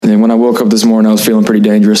And when I woke up this morning, I was feeling pretty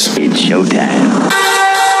dangerous. It's showtime.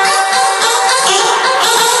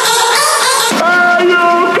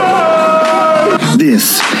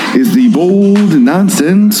 This is the Bold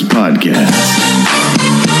Nonsense Podcast.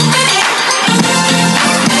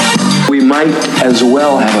 We might as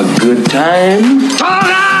well have a good time.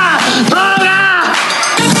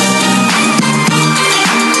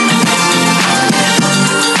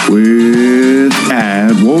 With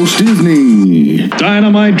at Walt Disney.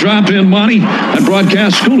 Dynamite drop-in money. That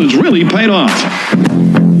broadcast school has really paid off.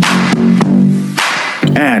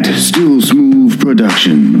 At Still Smooth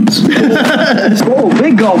Productions. Oh,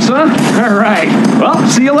 big gulps, huh? All right. Well,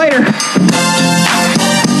 see you later.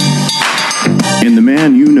 And the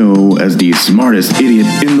man you know as the smartest idiot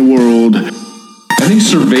in the world. I think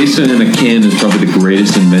cerveza in a can is probably the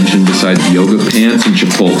greatest invention besides yoga pants and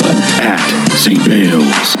Chipotle. At St.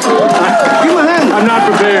 Bales. I'm not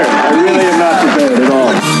prepared. I really am not prepared at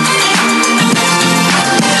all.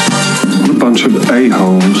 A bunch of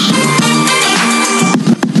a-holes.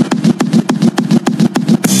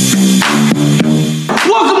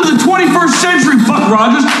 Welcome to the 21st century, Buck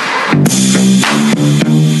Rogers.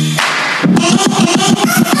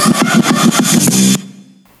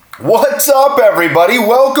 What's up, everybody?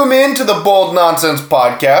 Welcome into the Bold Nonsense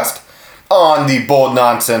Podcast on the Bold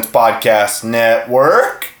Nonsense Podcast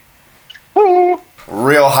Network.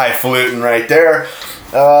 Real highfalutin right there.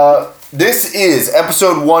 This is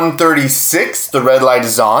episode 136. The red light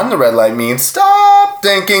is on. The red light means stop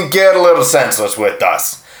thinking, get a little senseless with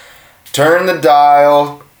us. Turn the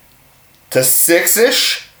dial to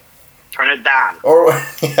 6-ish. Turn it down. Or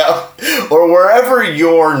wherever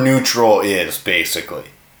your neutral is, basically.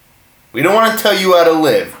 We don't want to tell you how to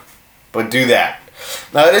live, but do that.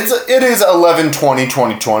 It is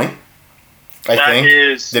 11/20/2020. I think.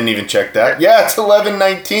 Didn't even check that. Yeah, it's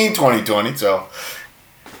 11/19/2020. So.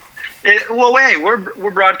 Well, wait.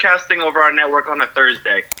 We're broadcasting over our network on a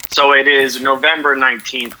Thursday, so it is November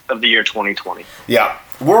 19th of the year 2020. Yeah,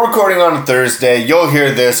 we're recording on a Thursday. You'll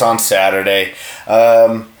hear this on Saturday.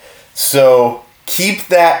 So keep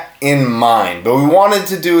that in mind. But we wanted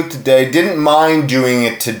to do it today. Didn't mind doing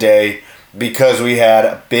it today because we had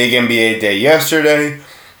a big NBA day yesterday.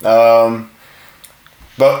 And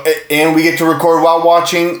we get to record while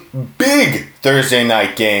watching big Thursday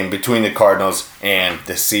night game between the Cardinals and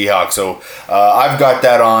the Seahawks. So I've got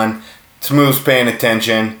that on. Smooth's paying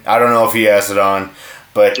attention. I don't know if he has it on,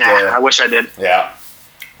 but I wish I did. Yeah.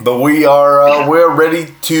 But we're ready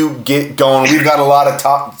to get going. We've got a lot of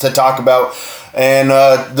to talk about. And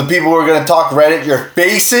the people who are going to talk right at your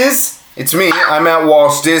faces, it's me. I'm at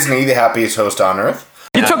Walt Disney, the happiest host on earth.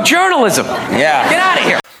 You took journalism. Yeah. Get out of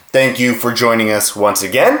here. Thank you for joining us once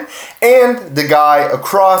again. And the guy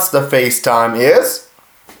across the FaceTime is...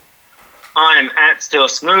 I'm at Still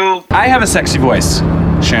Smooth. I have a sexy voice.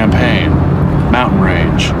 Champagne. Mountain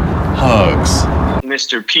range. Hugs.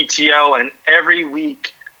 Mr. PTO, and every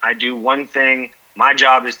week I do one thing. My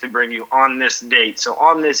job is to bring you on this date. So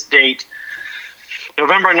on this date,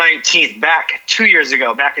 November 19th, back 2 years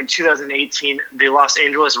ago, back in 2018, the Los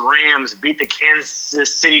Angeles Rams beat the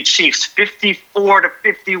Kansas City Chiefs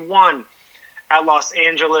 54-51 at Los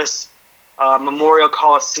Angeles Memorial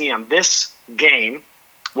Coliseum. This game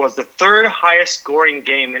was the third highest scoring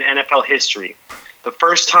game in NFL history. The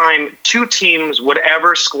first time two teams would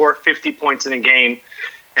ever score 50 points in a game.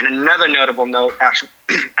 And another notable note, actually,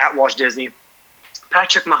 at Walt Disney,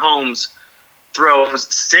 Patrick Mahomes throws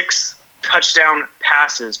 6 touchdown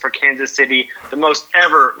passes for Kansas City, the most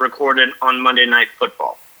ever recorded on Monday Night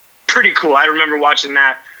Football. Pretty cool. I remember watching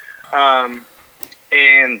that, and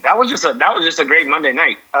that was just a great Monday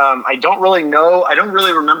night. I don't really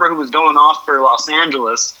remember who was going off for Los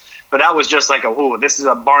Angeles, but that was just like this is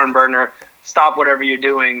a barn burner. Stop whatever you're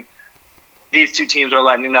doing. These two teams are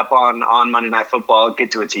lighting up on Monday Night Football.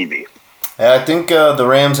 Get to a TV. I think the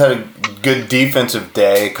Rams had a good defensive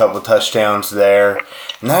day, a couple touchdowns there,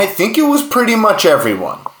 and I think it was pretty much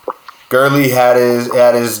everyone. Gurley had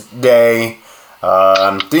his day.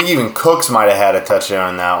 I think even Cooks might have had a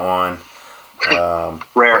touchdown in that one.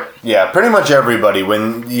 Rare. Yeah, pretty much everybody.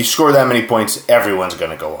 When you score that many points, everyone's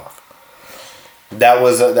going to go off. That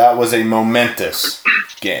was a momentous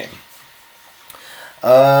game.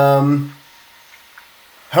 How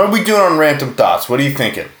are we doing on Random Thoughts? What are you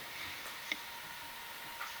thinking?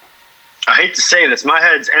 I hate to say this, my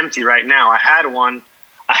head's empty right now. I had one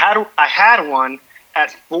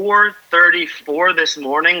at 4:34 this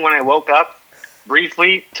morning when I woke up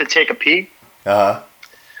briefly to take a pee.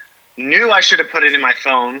 Knew I should have put it in my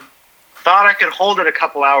phone. Thought I could hold it a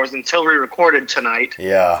couple hours until we recorded tonight.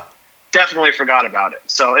 Yeah. Definitely forgot about it.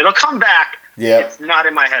 So it'll come back, Yep. It's not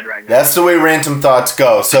in my head right now. That's the way random thoughts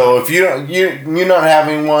go. So if you're not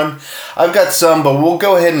having one, I've got some, but we'll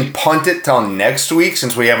go ahead and punt it till next week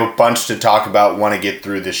since we have a bunch to talk about, want to get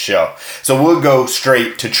through this show. So we'll go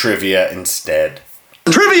straight to trivia instead.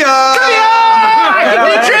 Trivia!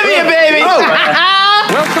 Trivia, baby!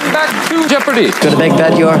 Welcome back to Jeopardy! Gonna make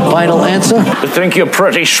that your final answer? You think you're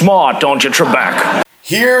pretty smart, don't you, Trebek?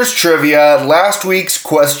 Here's trivia. Last week's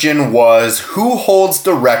question was, who holds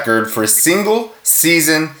the record for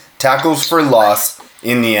single-season tackles for loss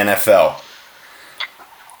in the NFL?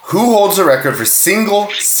 Who holds the record for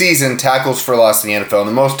single-season tackles for loss in the NFL?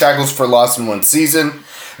 The most tackles for loss in one season?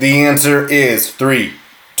 The answer is 3,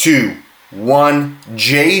 2, 1.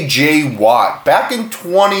 J.J. Watt. Back in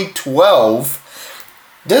 2012,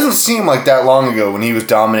 doesn't seem like that long ago when he was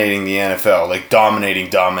dominating the NFL. Like, dominating.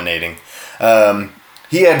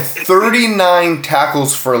 He had 39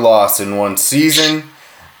 tackles for loss in one season.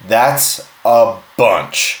 That's a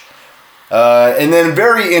bunch. And then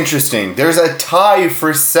very interesting, there's a tie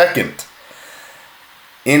for second.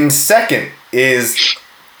 In second is,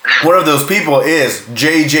 one of those people is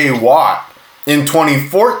J.J. Watt. In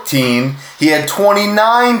 2014, he had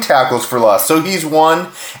 29 tackles for loss. So he's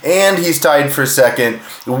won, and he's tied for second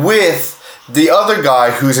with the other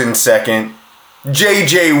guy who's in second,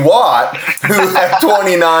 J.J. Watt, who had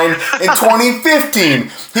 29 in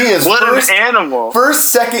 2015. He is an animal.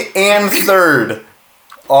 First, second, and third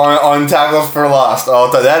on tackles for loss.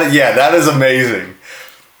 That is amazing.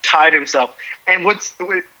 Tied himself. And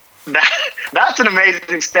that's an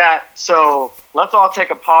amazing stat. So let's all take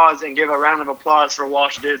a pause and give a round of applause for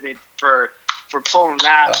Walt Disney for pulling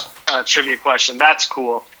that trivia question. That's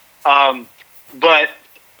cool. Okay,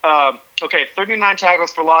 39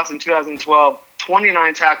 tackles for loss in 2012,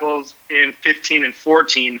 29 tackles in 15 and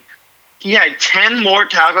 14. He had 10 more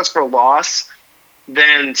tackles for loss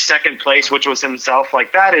than second place, which was himself.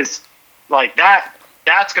 That's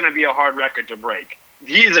going to be a hard record to break.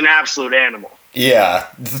 He's an absolute animal. Yeah,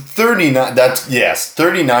 39.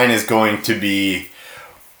 39 is going to be,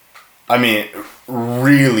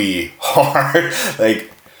 really hard.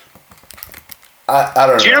 I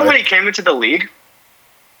don't know. Do you know when he came into the league?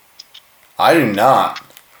 I do not.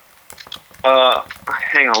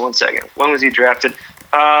 Hang on one second. When was he drafted?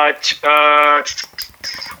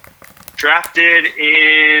 Drafted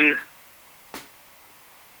in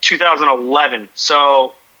 2011.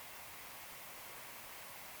 So,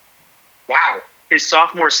 wow. His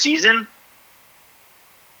sophomore season?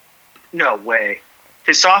 No way.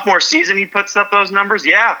 His sophomore season he puts up those numbers?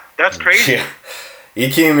 Yeah, that's crazy. Yeah. He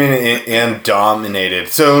came in and dominated.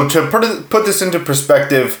 So to put this into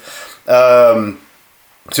perspective,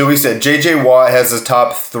 so we said J.J. Watt has his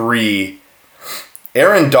top 3.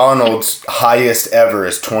 Aaron Donald's highest ever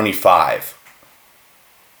is 25.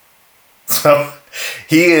 So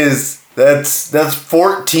that's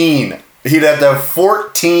 14. He'd have to have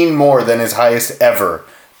 14 more than his highest ever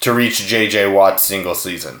to reach J.J. Watt's single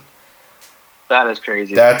season. That is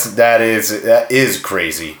crazy. That is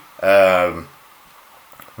crazy. Von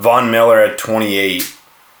Miller at 28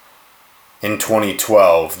 in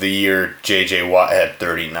 2012, the year J.J. Watt had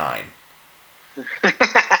 39.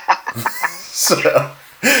 so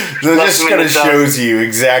this kind of shows you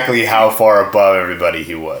exactly how far above everybody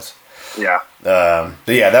he was. Yeah. But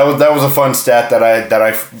yeah, that was a fun stat that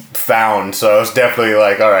I found. So I was definitely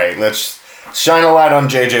like, all right, let's shine a light on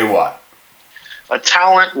J.J. Watt. A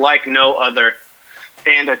talent like no other.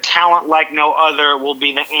 And a talent like no other will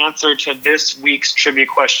be the answer to this week's trivia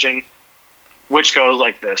question, which goes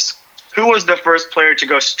like this. Who was the first player to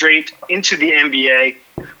go straight into the NBA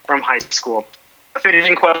from high school? A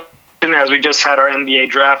fitting question, as we just had our NBA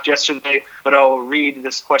draft yesterday, but I'll read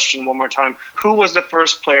this question one more time. Who was the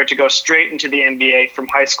first player to go straight into the NBA from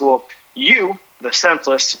high school? You, the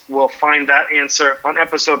senseless, will find that answer on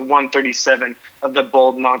episode 137 of the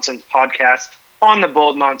Bold Nonsense podcast on the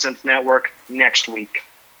Bold Nonsense Network next week.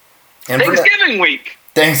 And Thanksgiving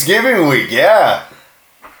week, yeah.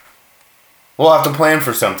 We'll have to plan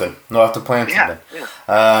for something. Do something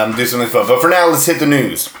fun. But for now, let's hit the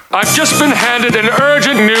news. I've just been handed an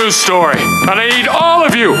urgent news story, and I need all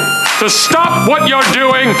of you to stop what you're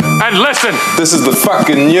doing and listen. This is the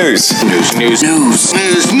fucking news. News.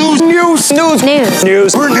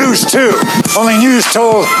 We're news too. Only news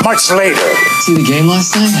told much later. See the game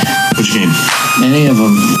last night? Which game? Any of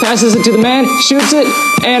them. Passes it to the man, shoots it,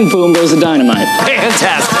 and boom goes the dynamite.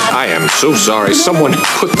 Fantastic. I am so sorry. Someone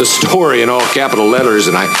put the story in all capital letters,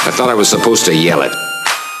 and I thought I was supposed to yell it.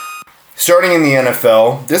 Starting in the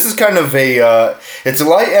NFL, this is kind of it's a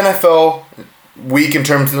light NFL week in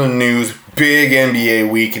terms of the news, big NBA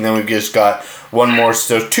week, and then we've just got one more.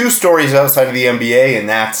 So 2 stories outside of the NBA, and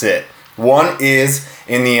that's it. One is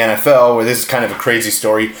in the NFL, where this is kind of a crazy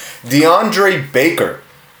story. DeAndre Baker.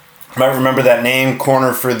 You might remember that name,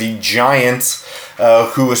 corner for the Giants,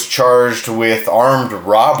 who was charged with armed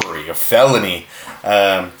robbery, a felony.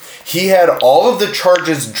 He had all of the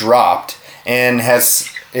charges dropped, and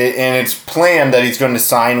it's planned that he's going to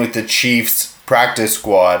sign with the Chiefs practice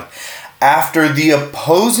squad after the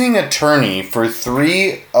opposing attorney for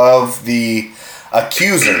 3 of the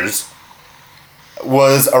accusers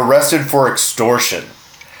was arrested for extortion.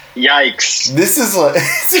 Yikes. This is like,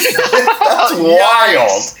 that's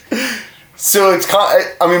wild. So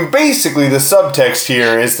basically the subtext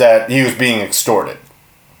here is that he was being extorted,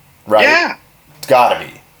 right? Yeah. It's gotta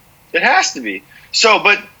be. It has to be. So,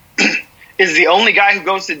 but is the only guy who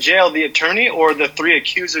goes to jail the attorney or the 3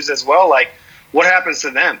 accusers as well? Like, what happens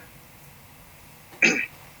to them?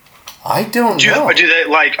 I don't know. Do they,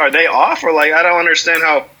 like, are they off? Or, like, I don't understand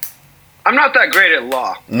how... I'm not that great at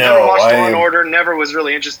law. No, never watched Law and Order. Never was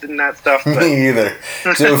really interested in that stuff. But. Me either.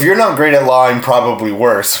 So if you're not great at law, I'm probably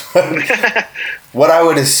worse. What I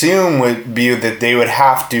would assume would be that they would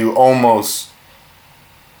have to almost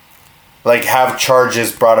like have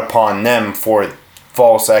charges brought upon them for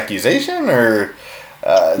false accusation, or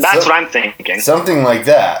that's what I'm thinking. Something like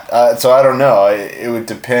that. So I don't know. It would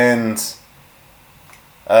depend.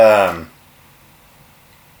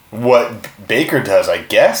 What Baker does, I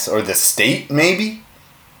guess, or the state maybe.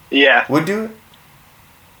 Yeah, would do it.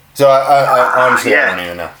 So I honestly I don't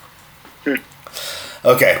even know.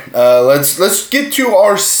 Okay, let's get to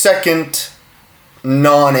our second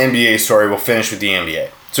non-NBA story. We'll finish with the NBA.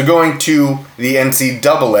 So going to the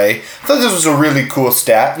NCAA, I thought this was a really cool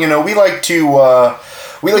stat. You know, we like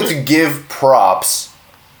to give props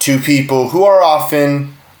to people who are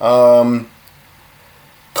often.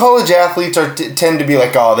 College athletes tend to be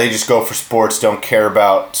like, oh, they just go for sports, don't care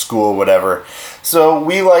about school, whatever. So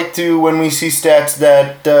we like to, when we see stats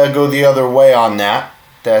that go the other way on that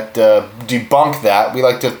debunk that, we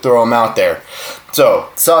like to throw them out there. So,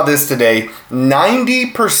 saw this today.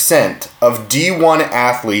 90% of D1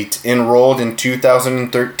 athletes enrolled in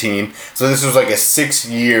 2013. So this was like a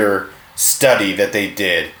 6-year study that they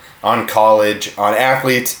did on college, on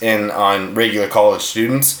athletes and on regular college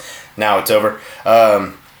students. Now it's over.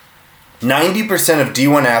 90% of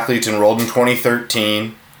D1 athletes enrolled in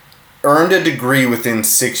 2013 earned a degree within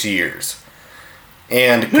 6 years.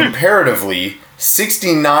 And comparatively,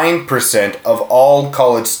 69% of all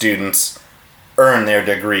college students earn their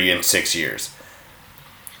degree in 6 years.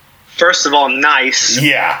 First of all, nice.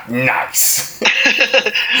 Yeah, nice.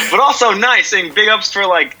 But also nice, and big ups for,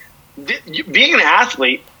 like, being an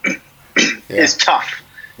athlete is tough.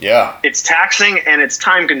 Yeah. It's taxing and it's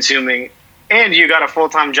time consuming. And you got a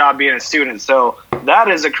full-time job being a student. So that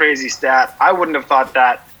is a crazy stat. I wouldn't have thought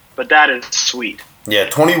that, but that is sweet. Yeah,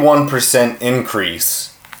 21%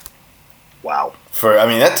 increase. Wow.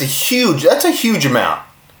 That's a huge amount.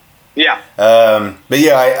 Yeah. But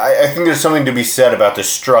yeah, I think there's something to be said about the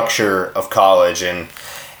structure of college and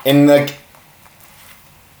like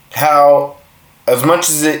how, as much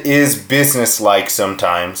as it is business-like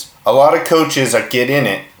sometimes, a lot of coaches get in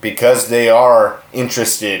it because they are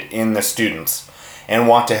interested in the students and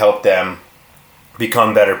want to help them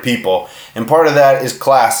become better people. And part of that is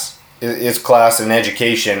class and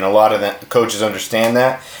education. A lot of the coaches understand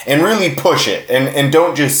that and really push it. And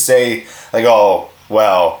don't just say, like, oh,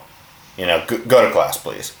 well, go to class,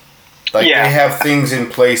 please. Like, They have things in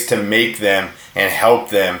place to make them and help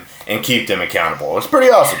them and keep them accountable. It's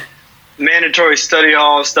pretty awesome. Mandatory study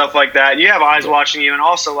hall, stuff like that. You have eyes watching you, and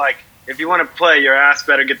also, like, if you want to play, your ass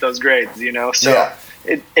better get those grades, So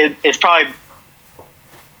it's probably,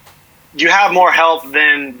 you have more help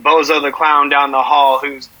than Bozo the Clown down the hall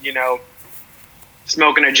who's,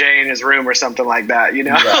 smoking a J in his room or something like that,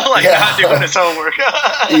 not doing his homework.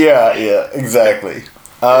 Yeah, exactly.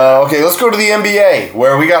 Okay, let's go to the NBA,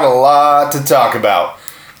 where we got a lot to talk about.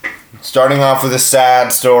 Starting off with a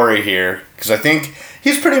sad story here, because I think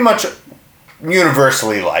he's pretty much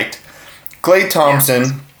universally liked. Klay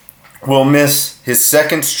Thompson will miss his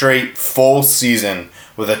second straight full season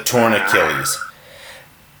with a torn Achilles.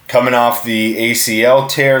 Coming off the ACL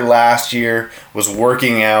tear last year, was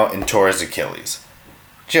working out and tore his Achilles.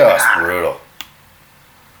 Just brutal.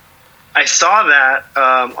 I saw that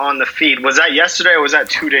on the feed. Was that yesterday or was that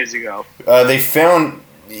 2 days ago? They found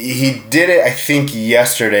he did it, I think,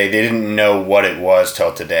 yesterday. They didn't know what it was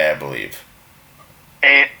till today, I believe.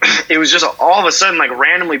 And it was just all of a sudden, like,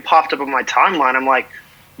 randomly popped up on my timeline. I'm like,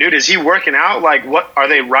 dude, is he working out? Like, what are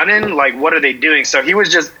they running? Like, what are they doing? So he was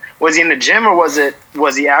just Was he in the gym, or was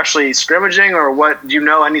he actually scrimmaging, or what? Do you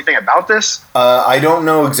know anything about this? I don't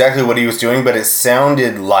know exactly what he was doing, but it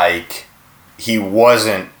sounded like he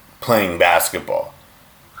wasn't playing basketball.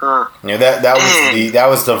 Huh. That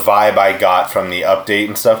was the vibe I got from the update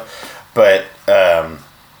and stuff. But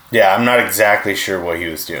yeah, I'm not exactly sure what he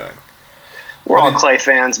was doing. We're all Clay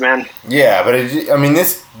fans, man. Yeah, but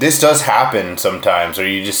this does happen sometimes, or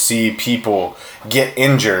you just see people get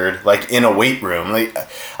injured, like in a weight room. Like,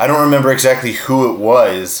 I don't remember exactly who it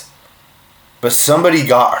was, but somebody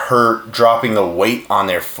got hurt dropping a weight on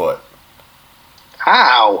their foot.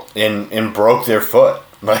 How? And broke their foot.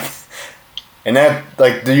 Like, and that,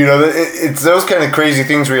 like, you know, it's those kind of crazy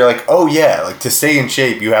things where you're like, oh yeah, like, to stay in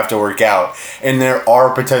shape, you have to work out, and there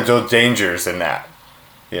are potential dangers in that.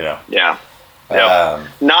 You know. Yeah. Yep.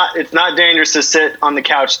 It's not dangerous to sit on the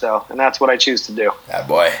couch though, and that's what I choose to do. That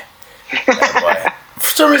boy. For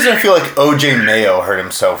some reason, I feel like OJ Mayo hurt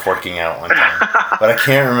himself working out one time, but I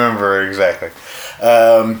can't remember exactly.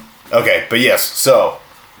 Okay, but yes. So,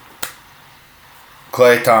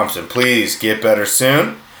 Klay Thompson, please get better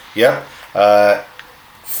soon. Yep.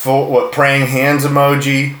 Praying hands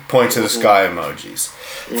emoji, point to the sky emojis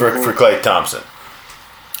for Klay Thompson.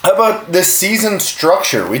 How about this season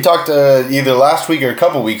structure? We talked either last week or a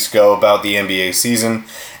couple weeks ago about the NBA season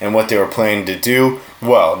and what they were planning to do.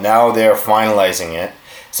 Well, now they're finalizing it.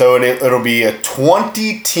 So it'll be a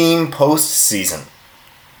 20-team postseason.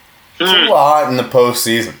 It's a lot in the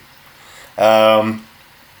postseason. I'm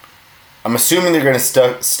assuming they're going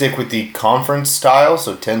to stick with the conference style,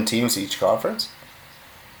 so 10 teams each conference.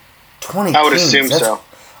 20 I would teams. assume so.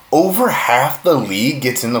 Over half the league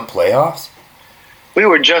gets in the playoffs? We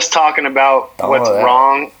were just talking about what's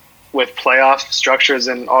wrong with playoff structures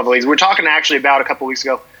in all the leagues. We were talking actually about a couple weeks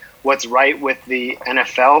ago what's right with the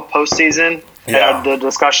NFL postseason. Yeah. The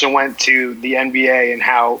discussion went to the NBA and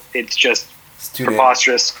how it's just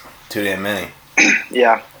preposterous. Too damn many.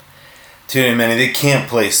 Yeah. Too damn many. They can't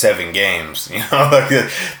play 7 games. You know, like,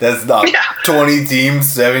 that's not 20 teams,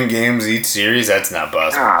 7 games each series. That's not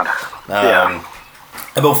possible.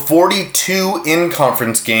 About 42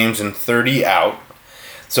 in-conference games and 30 out.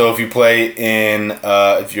 So if you play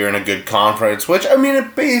if you're in a good conference, which, I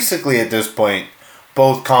mean, basically at this point,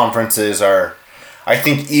 both conferences are, I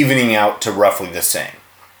think, evening out to roughly the same.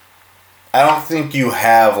 I don't think you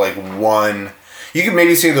have, like, one. You could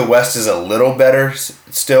maybe say the West is a little better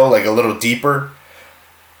still, like a little deeper.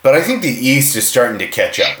 But I think the East is starting to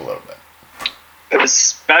catch up a little bit.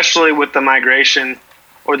 Especially with the migration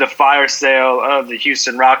or the fire sale of the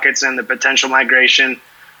Houston Rockets and the potential migration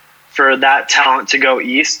for that talent to go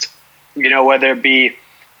east, you know, whether it be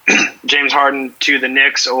James Harden to the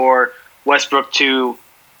Knicks or Westbrook to,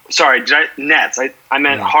 Nets. I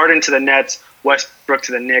meant Harden to the Nets, Westbrook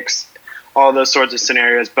to the Knicks, all those sorts of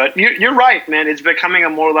scenarios. But you're right, man. It's becoming a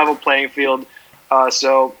more level playing field.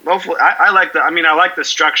 So hopefully, I like the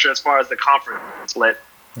structure as far as the conference split.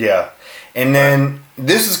 Yeah. And then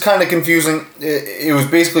this is kind of confusing. It was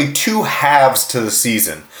basically 2 halves to the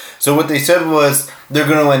season. So what they said was they're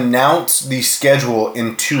going to announce the schedule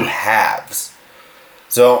in 2 halves.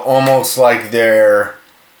 So almost like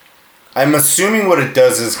I'm assuming what it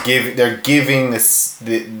does is they're giving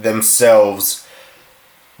themselves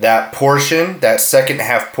that portion, that second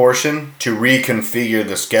half portion, to reconfigure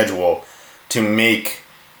the schedule to make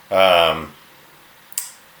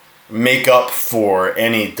up for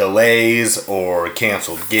any delays or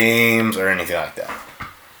canceled games or anything like that.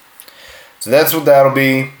 So that's what that'll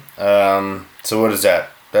be. So what is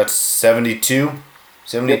that? That's 72?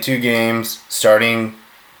 72 games starting,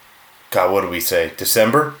 God, what do we say?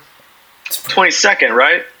 December? 22nd,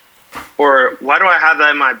 right? Or why do I have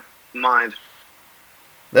that in my mind?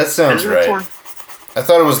 That sounds right. I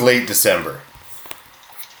thought it was late December.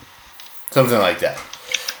 Something like that.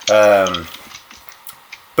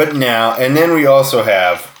 But now, and then we also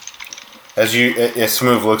have, as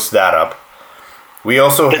Smooth looks that up, we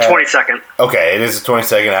also have... The 22nd. Okay, it is the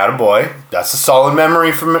 22nd, attaboy. That's a solid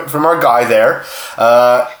memory from our guy there.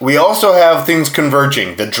 We also have things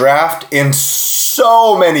converging. The draft and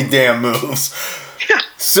so many damn moves.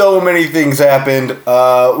 So many things happened.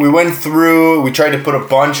 We went through, we tried to put a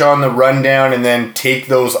bunch on the rundown and then take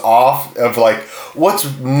those off of like, what's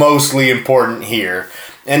mostly important here.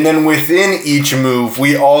 And then within each move,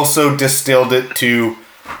 we also distilled it to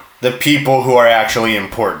the people who are actually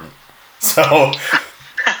important. So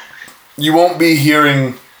you won't be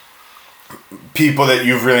hearing people that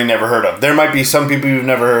you've really never heard of. There might be some people you've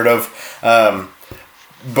never heard of,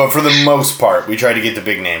 but for the most part, we try to get the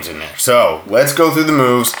big names in there. So let's go through the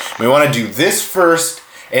moves. We want to do this first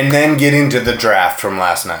and then get into the draft from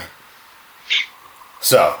last night.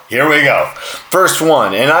 So, here we go. First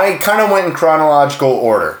one, and I kind of went in chronological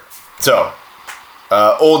order. So,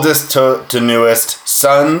 oldest to newest,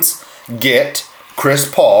 Suns get Chris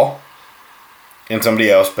Paul and somebody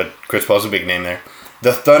else, but Chris Paul's a big name there.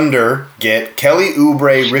 The Thunder get Kelly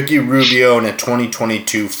Oubre, Ricky Rubio, and a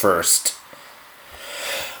 2022 first.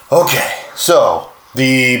 Okay, so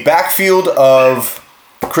the backfield of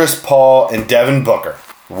Chris Paul and Devin Booker.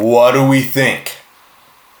 What do we think?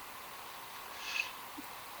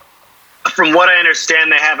 From what I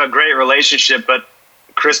understand, they have a great relationship, but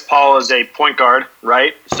Chris Paul is a point guard,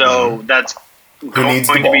 right? So that's going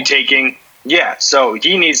to be taking... Yeah, so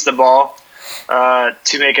he needs the ball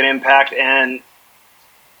to make an impact, and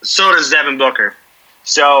so does Devin Booker.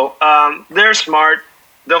 So they're smart.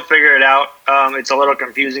 They'll figure it out. It's a little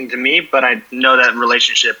confusing to me, but I know that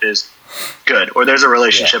relationship is good, or there's a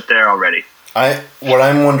relationship there already. What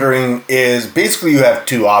I'm wondering is, basically you have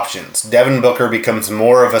two options. Devin Booker becomes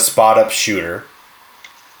more of a spot-up shooter,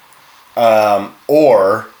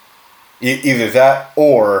 or either that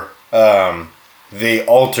or they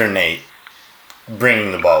alternate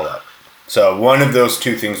bringing the ball up. So one of those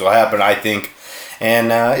two things will happen, I think.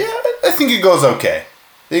 And I think it goes okay.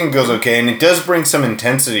 And it does bring some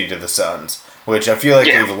intensity to the Suns, which I feel like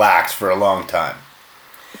they've lacked for a long time.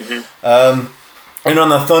 Mm-hmm. And on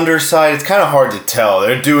the Thunder side, it's kind of hard to tell.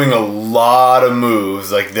 They're doing a lot of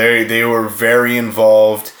moves. Like they were very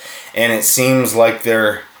involved, and it seems like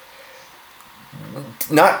they're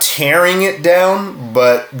not tearing it down,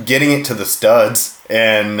 but getting it to the studs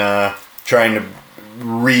and trying to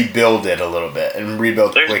rebuild it a little bit and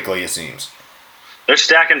rebuild quickly. It seems they're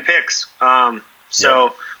stacking picks.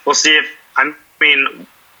 So we'll see if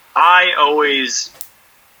I always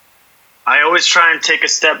try and take a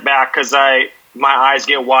step back because my eyes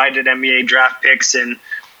get wide at NBA draft picks,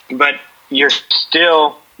 but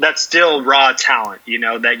that's still raw talent,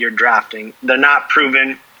 that you're drafting. They're not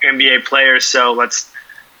proven NBA players, so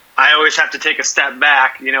I always have to take a step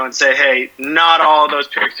back, and say, hey, not all of those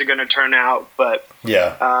picks are going to turn out, but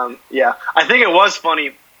I think it was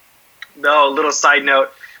funny, though, a little side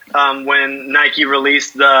note, when Nike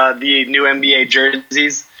released the new NBA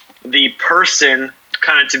jerseys, the person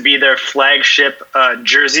kind of to be their flagship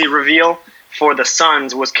jersey reveal for the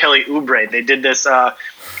Suns was Kelly Oubre. They did this.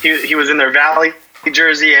 He was in their Valley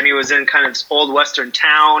jersey, and he was in kind of this old Western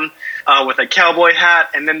town with a cowboy hat.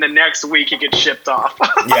 And then the next week, he gets shipped off.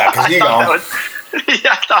 Yeah, because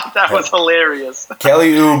I thought that was hilarious.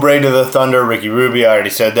 Kelly Oubre to the Thunder. Ricky Rubio, I already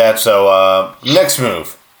said that. So next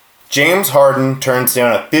move, James Harden turns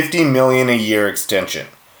down a $50 million a year extension.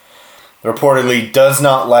 Reportedly, does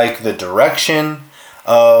not like the direction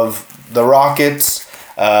of the Rockets.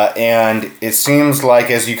 And it seems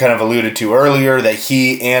like, as you kind of alluded to earlier, that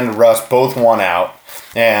he and Russ both want out.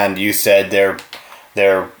 And you said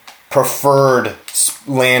their preferred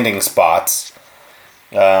landing spots.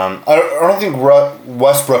 I don't think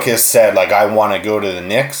Westbrook has said, I want to go to the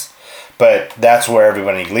Knicks. But that's where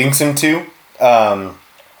everybody links him to.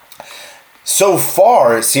 So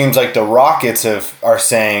far, it seems like the Rockets are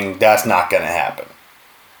saying that's not going to happen.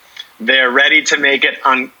 They're ready to make it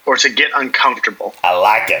to get uncomfortable. I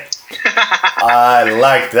like it.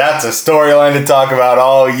 That's a storyline to talk about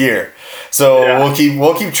all year. So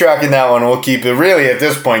we'll keep tracking that one. We'll keep it. Really, at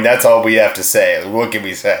this point, that's all we have to say. What can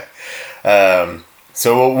we say?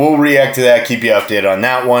 So we'll react to that. Keep you updated on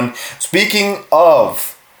that one. Speaking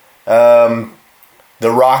of the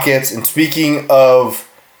Rockets, and speaking of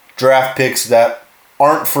draft picks that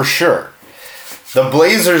aren't for sure. The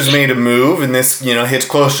Blazers made a move, and this, hits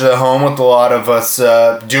closer to home with a lot of us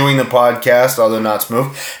doing the podcast, although not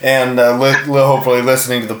smooth, and hopefully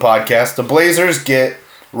listening to the podcast. The Blazers get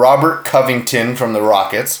Robert Covington from the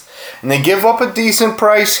Rockets, and they give up a decent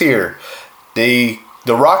price here. The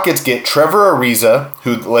Rockets get Trevor Ariza,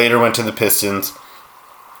 who later went to the Pistons,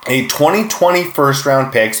 a 2020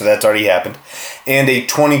 first-round pick, so that's already happened, and a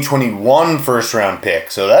 2021 first-round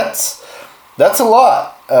pick. So that's a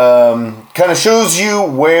lot. Kind of shows you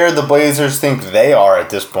where the Blazers think they are at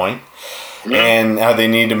this point, and how they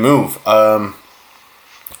need to move.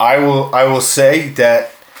 I will say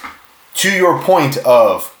that, to your point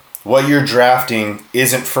of what you're drafting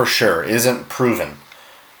isn't for sure, isn't proven.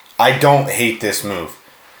 I don't hate this move.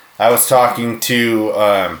 I was talking to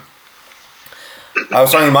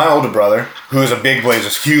my older brother, who is a big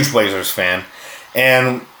huge Blazers fan,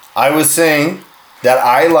 and I was saying that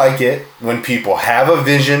I like it when people have a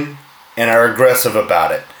vision and are aggressive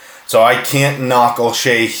about it. So I can't knock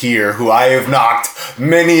O'Shea here, who I have knocked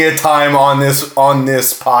many a time on this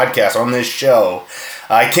podcast, on this show.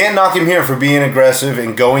 I can't knock him here for being aggressive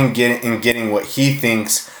and getting what he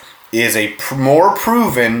thinks is more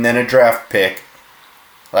proven than a draft pick.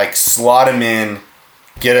 Like, slot him in,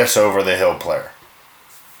 get us over the hill player.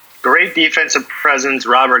 Great defensive presence,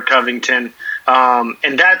 Robert Covington. And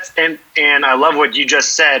I love what you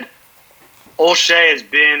just said. O'Shea has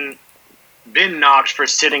been knocked for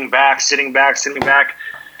sitting back.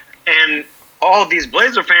 And all of these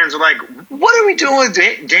Blazer fans are like, what are we doing with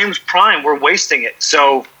James Prime? We're wasting it.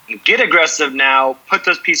 So get aggressive now. Put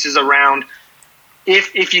those pieces around.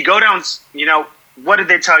 If you go down, what did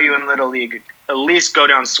they tell you in Little League? At least go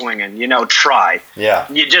down swinging. Try. Yeah.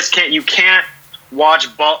 You just can't. You can't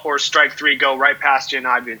watch ball or strike three go right past you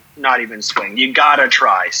and not even swing. You gotta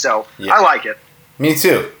try. So yeah. I like it. Me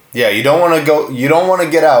too. Yeah, you don't want to go. You don't want to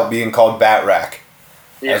get out being called bat rack,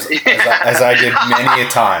 as I did many a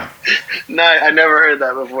time. No, I never heard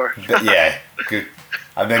that before. But yeah,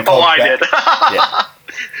 I've been called. I did. Yeah.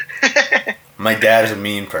 My dad is a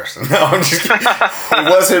mean person. No, I'm just kidding. It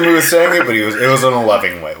wasn't who was saying it, but it was in a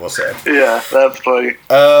loving way. We'll say. Yeah, that's funny.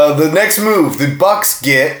 The next move, the Bucks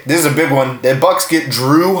get. This is a big one. The Bucks get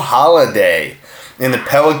Drew Holiday. And the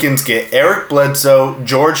Pelicans get Eric Bledsoe,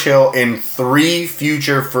 George Hill, and 3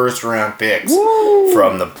 future first-round picks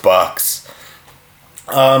from the Bucks.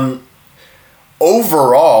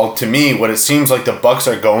 Overall, to me, what it seems like the Bucks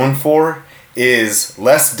are going for is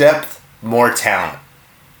less depth, more talent.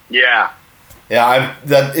 Yeah. Yeah,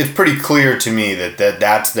 it's pretty clear to me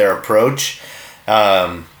that's their approach.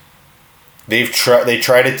 They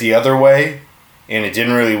tried it the other way. And it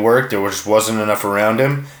didn't really work. There just wasn't enough around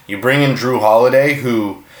him. You bring in Drew Holiday,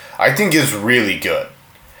 who I think is really good.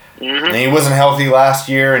 Mm-hmm. And he wasn't healthy last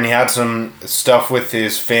year, and he had some stuff with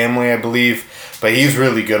his family, I believe. But he's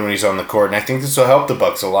really good when he's on the court, and I think this will help the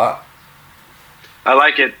Bucks a lot. I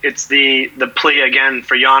like it. It's the plea again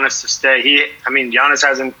for Giannis to stay. Giannis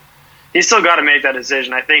hasn't. He's still got to make that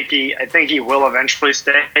decision. I think he will eventually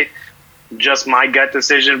stay. Just my gut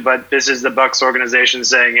decision, but this is the Bucks organization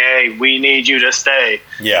saying, hey, we need you to stay.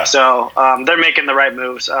 Yeah. So they're making the right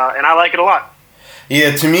moves, and I like it a lot.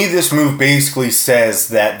 Yeah, to me, this move basically says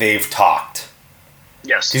that they've talked.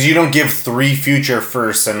 Yes. Because you don't give 3 future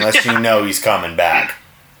firsts unless you know he's coming back.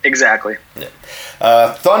 Exactly.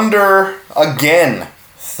 Yeah. Thunder, again.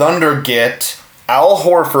 Thunder get Al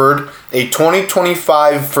Horford, a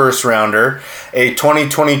 2025 first-rounder, a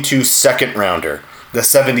 2022 second-rounder. The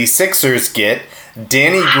 76ers get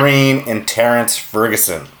Danny Green and Terrence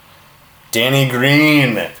Ferguson. Danny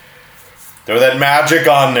Green. Throw that magic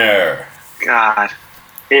on there. God.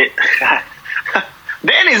 Danny's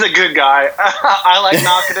a good guy. I like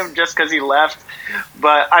knocking him just because he left.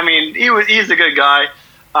 But, he's a good guy.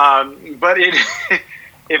 But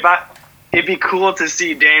it'd be cool to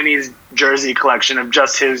see Danny's jersey collection of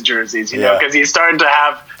just his jerseys, know, because he's starting to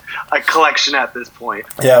have a collection at this point.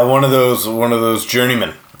 Yeah, one of those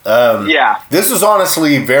journeymen. Yeah. This was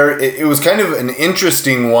honestly it was kind of an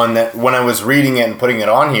interesting one that when I was reading it and putting it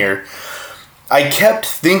on here, I kept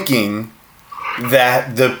thinking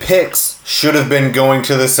that the picks should have been going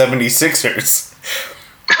to the 76ers.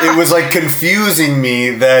 It was like confusing me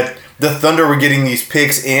that the Thunder were getting these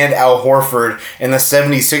picks and Al Horford, and the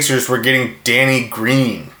 76ers were getting Danny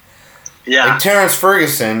Green. Yeah. Like Terrence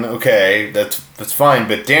Ferguson, okay, that's fine,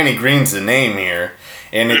 but Danny Green's the name here,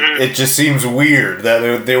 and it just seems weird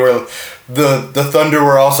that they were the Thunder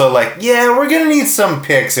were also like, yeah, we're gonna need some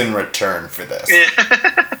picks in return for this. Yeah.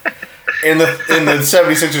 and the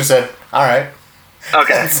 76ers said, all right.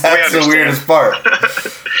 Okay. That's the weirdest part.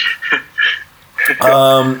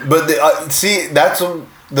 But see, that's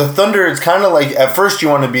the Thunder. It's kind of like at first you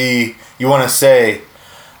want to say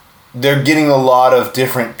they're getting a lot of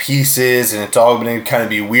different pieces and it's all going to kind of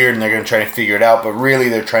be weird and they're going to try to figure it out, but really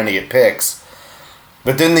they're trying to get picks.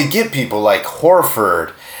 But then they get people like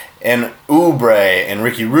Horford and Oubre and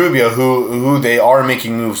Ricky Rubio who they are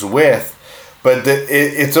making moves with, but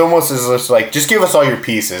it's almost as if like, just give us all your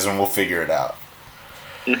pieces and we'll figure it out.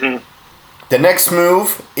 Mm-hmm. The next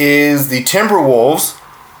move is the Timberwolves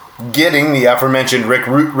getting the aforementioned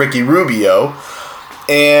Ricky Rubio,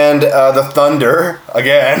 and the Thunder,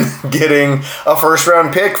 again, getting a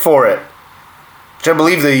first-round pick for it, which I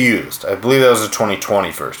believe they used. I believe that was a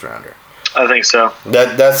 2020 first-rounder. I think so.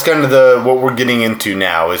 That's kind of what we're getting into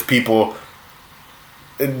now, is people,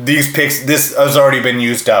 these picks, this has already been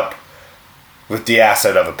used up with the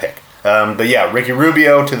asset of a pick. But yeah, Ricky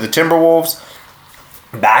Rubio to the Timberwolves,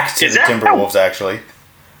 back to the Timberwolves, actually.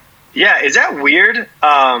 Yeah, is that weird,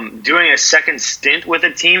 doing a second stint with a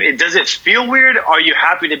team? Does it feel weird? Are you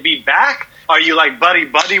happy to be back? Are you like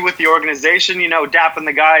buddy with the organization, dapping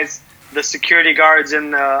the guys, the security guards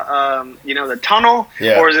in the, the tunnel?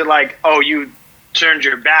 Yeah. Or is it like, oh, you turned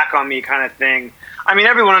your back on me kind of thing. I mean,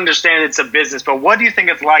 everyone understands it's a business, but what do you think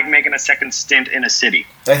it's like making a second stint in a city?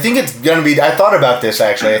 I think it's going to be... I thought about this,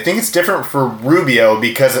 actually. I think it's different for Rubio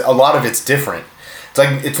because a lot of it's different. It's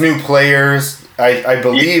like it's new players. I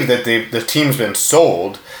believe that the team's been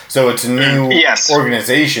sold, so it's a new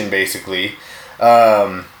organization, basically.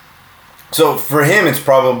 So for him, it's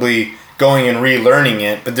probably going and relearning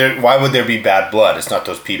it, but why would there be bad blood? It's not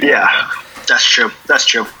those people. Yeah, that's true. That's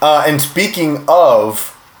true. And speaking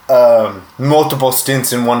of multiple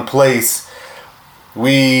stints in one place,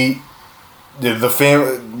 we're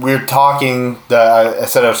talking. I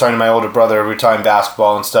said I was talking to my older brother. We were talking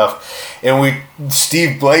basketball and stuff, and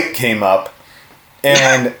Steve Blake came up,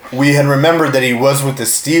 and we had remembered that he was with the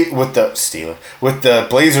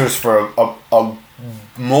Blazers for a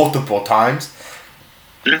multiple times.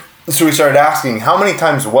 So we started asking, how many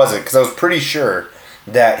times was it? Because I was pretty sure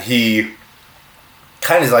that he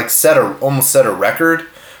kind of like almost set a record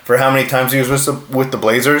for how many times he was with the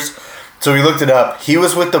Blazers. So we looked it up. He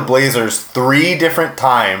was with the Blazers 3 different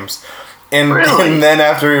times, and then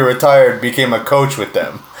after he retired, became a coach with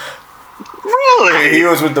them. Really? He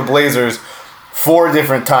was with the Blazers 4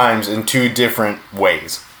 different times in 2 different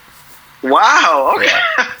ways. Wow. Okay.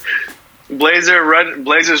 Yeah.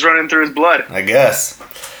 Blazers running through his blood. I guess.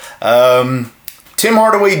 Tim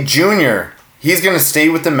Hardaway Jr. He's going to stay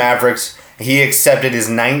with the Mavericks. He accepted his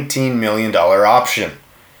 $19 million option.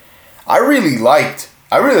 I really liked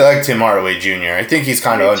Tim Hardaway Jr. I think he's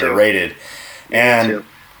kind of underrated. And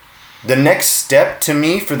the next step to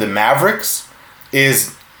me for the Mavericks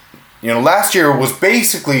is, last year was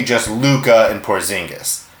basically just Luka and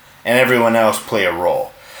Porzingis, and everyone else play a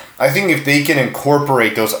role. I think if they can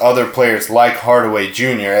incorporate those other players like Hardaway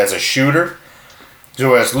Jr. as a shooter,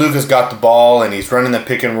 so as Luka's got the ball and he's running the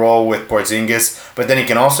pick and roll with Porzingis, but then he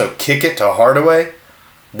can also kick it to Hardaway,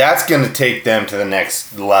 that's going to take them to the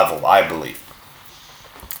next level, I believe.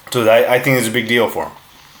 So I think it's a big deal for them.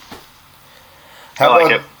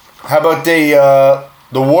 How about the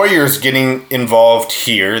Warriors getting involved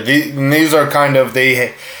here? These are kind of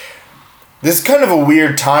this is kind of a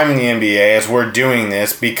weird time in the NBA as we're doing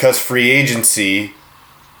this because free agency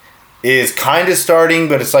is kind of starting,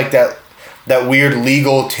 but it's like that weird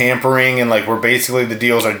legal tampering and like where basically the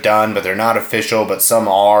deals are done, but they're not official, but some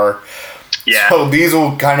are. Yeah. So these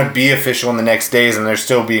will kind of be official in the next days, and they're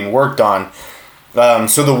still being worked on.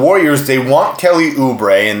 So the Warriors, they want Kelly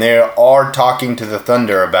Oubre, and they are talking to the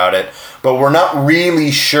Thunder about it, but we're not really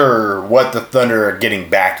sure what the Thunder are getting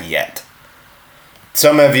back yet.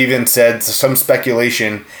 Some have even said, some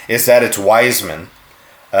speculation is that it's Wiseman,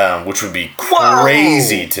 which would be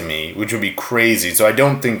crazy to me, So I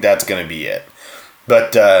don't think that's going to be it.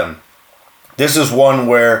 But this is one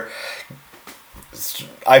where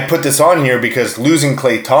I put this on here because losing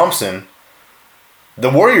Klay Thompson, the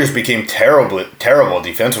Warriors became terrible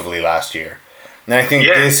defensively last year. And I think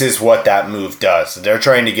this is what that move does. They're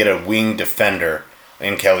trying to get a wing defender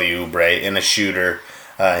in Kelly Oubre and a shooter.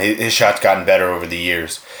 His shot's gotten better over the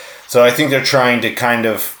years. So I think they're trying to kind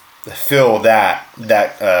of fill that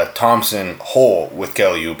Thompson hole with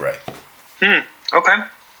Kelly Oubre. Okay.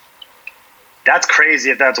 That's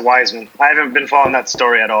crazy if that's Wiseman. I haven't been following that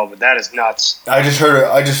story at all, but that is nuts. I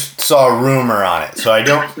just saw a rumor on it, so I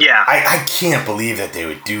don't... Yeah. I can't believe that they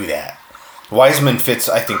would do that. Wiseman fits,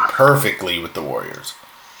 I think, perfectly with the Warriors.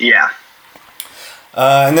 Yeah.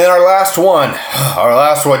 And then our last one.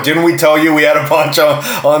 Didn't we tell you we had a bunch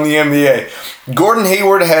on the NBA? Gordon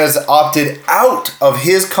Hayward has opted out of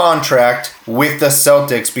his contract with the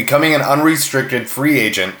Celtics, becoming an unrestricted free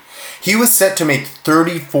agent. He was set to make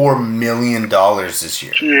 $34 million this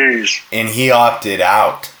year. Jeez. And he opted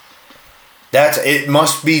out. It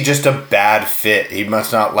must be just a bad fit. He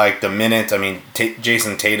must not like the minutes. I mean,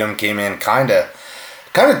 Jason Tatum came in, kind of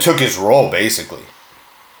took his role, basically.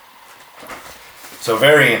 So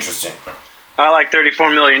very interesting. I like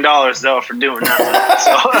 $34 million, though, for doing that.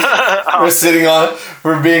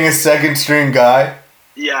 For being a second string guy.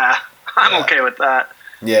 Yeah, I'm okay with that.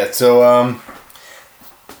 Yeah, so,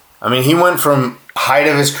 he went from height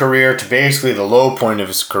of his career to basically the low point of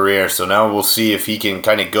his career. So now we'll see if he can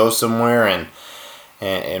kind of go somewhere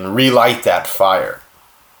and relight that fire.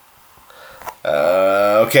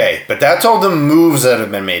 Okay, but that's all the moves that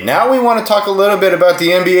have been made. Now we want to talk a little bit about the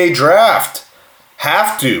NBA draft.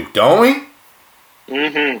 Have to, don't we?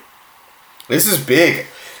 Mm-hmm. This is big.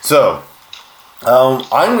 So,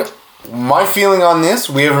 my feeling on this,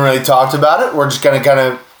 we haven't really talked about it. We're just gonna kind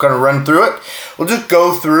of run through it. We'll just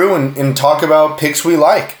go through and talk about picks we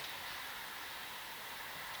like.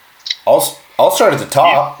 I'll start at the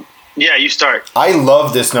top. Yeah, you start. I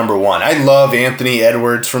love this number one. I love Anthony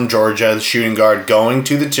Edwards from Georgia, the shooting guard, going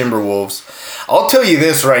to the Timberwolves. I'll tell you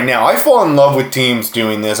this right now. I fall in love with teams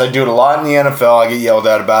doing this. I do it a lot in the NFL. I get yelled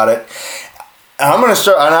at about it. And I'm going to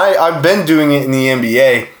start, and I've been doing it in the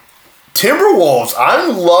NBA. Timberwolves,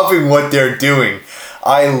 I'm loving what they're doing.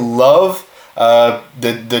 I love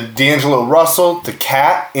the D'Angelo Russell, the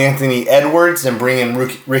Cat, Anthony Edwards, and bringing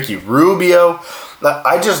Ricky Rubio.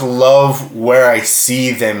 I just love where I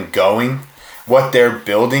see them going, what they're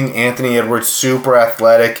building. Anthony Edwards, super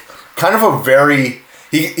athletic, kind of a very,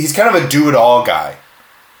 he's kind of a do-it-all guy.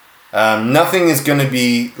 Nothing is going to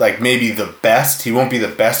be like maybe the best. He won't be the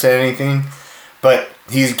best at anything, but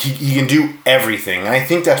he can do everything. And I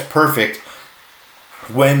think that's perfect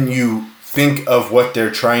when you think of what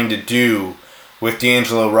they're trying to do with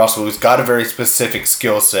D'Angelo Russell, who's got a very specific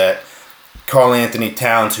skill set. Karl Anthony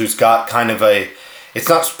Towns, who's got kind of a, it's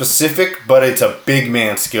not specific, but it's a big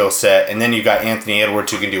man skill set. And then you got Anthony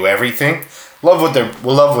Edwards, who can do everything. Love what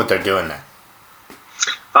they're doing there.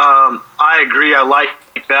 I agree. I like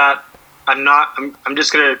that. I'm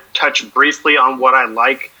just going to touch briefly on what I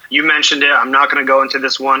like. You mentioned it. I'm not going to go into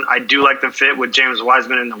this one. I do like the fit with James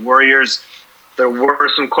Wiseman and the Warriors. There were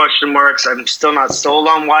some question marks. I'm still not sold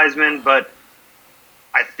on Wiseman, but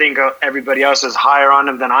I think everybody else is higher on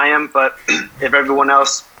him than I am. But if everyone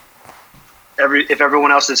else's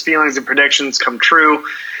feelings and predictions come true,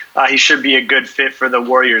 he should be a good fit for the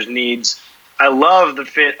Warriors' needs. I love the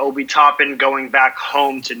fit Obi Toppin going back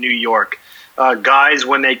home to New York. Guys,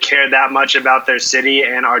 when they care that much about their city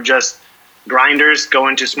and are just grinders,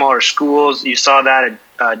 going to smaller schools. You saw that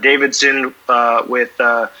at Davidson with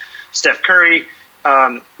Steph Curry.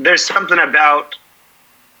 There's something about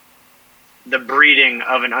the breeding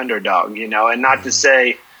of an underdog, and not to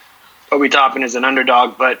say Obi Toppin is an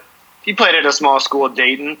underdog, but he played at a small school,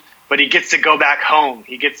 Dayton, but he gets to go back home.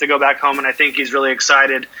 And I think he's really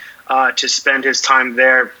excited to spend his time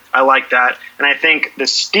there. I like that. And I think the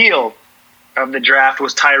steal of the draft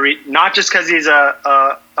was Tyrese, not just because he's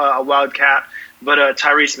a Wildcat, but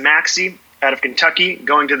Tyrese Maxey out of Kentucky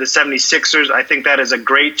going to the 76ers. I think that is a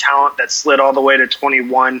great talent that slid all the way to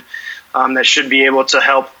 21 that should be able to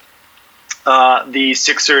help the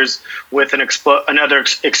Sixers with another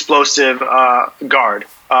explosive guard.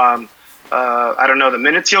 I don't know the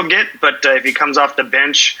minutes he'll get, but if he comes off the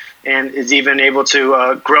bench and is even able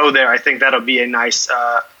to grow there, I think that'll be a nice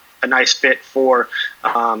fit for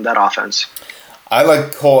that offense. I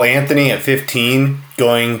like Cole Anthony at 15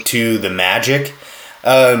 going to the Magic.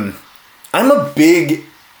 I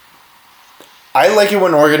like it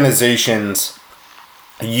when organizations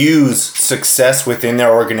use success within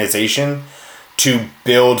their organization to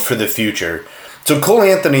build for the future. So Cole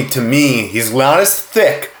Anthony, to me, he's not as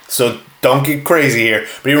thick, so don't get crazy here,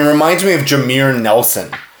 but he reminds me of Jameer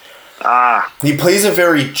Nelson. He plays a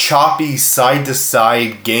very choppy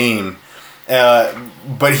side-to-side game,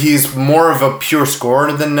 but he's more of a pure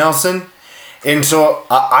scorer than Nelson. And so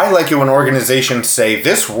I like it when organizations say,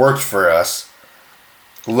 this worked for us.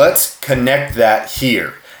 Let's connect that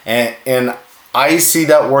here. And I see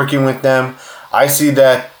that working with them. I see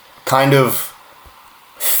that kind of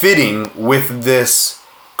fitting with this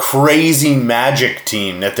crazy Magic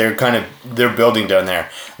team that they're building down there.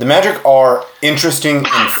 The Magic are interesting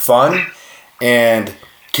and fun and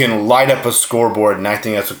can light up a scoreboard, and I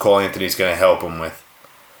think that's what Cole Anthony's going to help them with.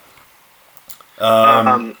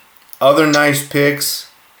 Other nice picks,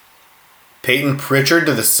 Peyton Pritchard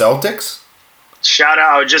to the Celtics. Shout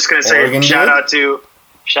out! I was just going to say shout out to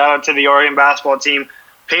the Oregon basketball team.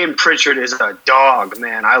 Peyton Pritchard is a dog,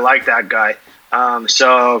 man. I like that guy.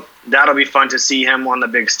 So that'll be fun to see him on the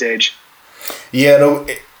big stage. Yeah,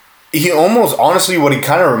 he almost, honestly, what he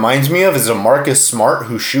kind of reminds me of is a Marcus Smart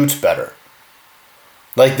who shoots better.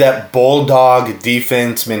 Like that bulldog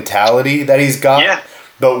defense mentality that he's got,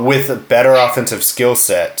 but with a better offensive skill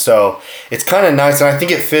set. So it's kind of nice, and I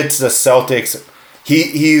think it fits the Celtics.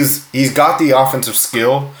 He's got the offensive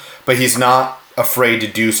skill, but he's not afraid to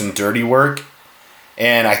do some dirty work.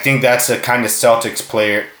 And I think that's the kind of Celtics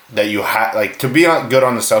player that you have, like, to be good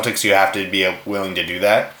on the Celtics, you have to be willing to do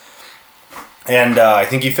that. And I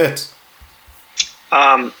think he fits.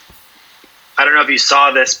 I don't know if you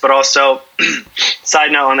saw this, but also,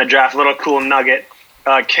 side note on the draft, little cool nugget.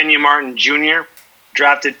 Kenya Martin Jr.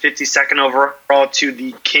 drafted 52nd overall to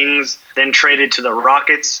the Kings, then traded to the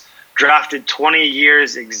Rockets, drafted 20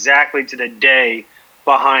 years exactly to the day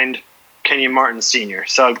behind Kenya Martin Sr.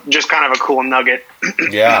 So just kind of a cool nugget.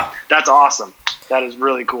 Yeah. That's awesome. That is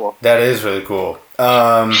really cool. That is really cool.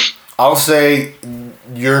 I'll say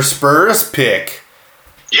your Spurs pick.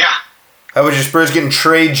 Yeah. How about your Spurs getting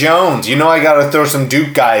Trey Jones? You know I got to throw some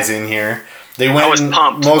Duke guys in here. They went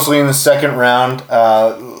mostly in the second round,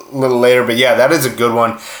 a little later. But yeah, that is a good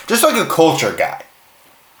one. Just like a culture guy.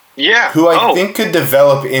 Yeah. Who I think could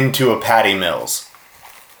develop into a Patty Mills.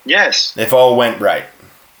 Yes. If all went right.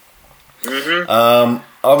 Mm-hmm.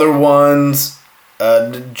 Other ones,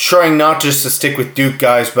 trying not just to stick with Duke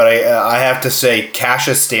guys, but I have to say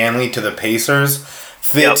Cassius Stanley to the Pacers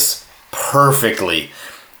fits perfectly.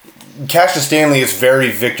 Cassius Stanley is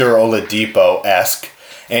very Victor Oladipo-esque,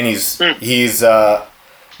 and he's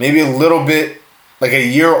maybe a little bit like a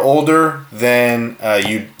year older than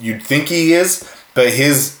you'd think he is, but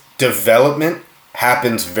his development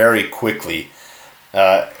happens very quickly.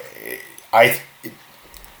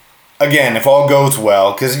 Again, if all goes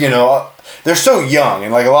well, because, they're so young,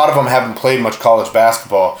 and, like, a lot of them haven't played much college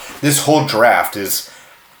basketball. This whole draft is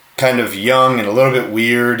kind of young and a little bit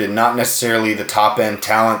weird and not necessarily the top-end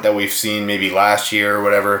talent that we've seen maybe last year or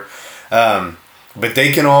whatever. But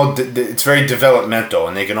they can all... It's very developmental,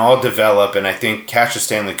 and they can all develop, and I think Cassius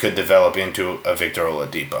Stanley could develop into a Victor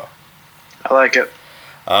Oladipo. I like it.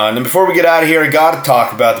 And then before we get out of here, I got to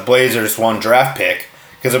talk about the Blazers' one draft pick.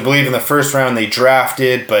 Because I believe in the first round they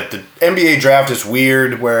drafted, but the NBA draft is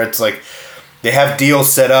weird where it's like they have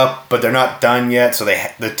deals set up, but they're not done yet, so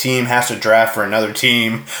the team has to draft for another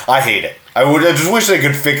team. I hate it. I just wish they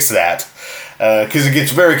could fix that because it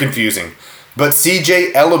gets very confusing. But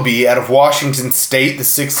CJ Ellaby out of Washington State, the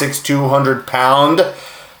 6'6", 200-pound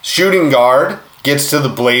shooting guard, gets to the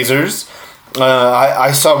Blazers.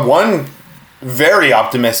 I saw one very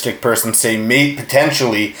optimistic person say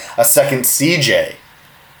potentially a second CJ.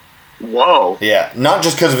 Whoa. Yeah, not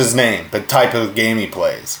just because of his name, but type of game he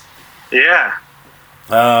plays. Yeah.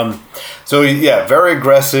 So, yeah, very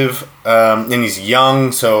aggressive, and he's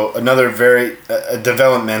young, so another very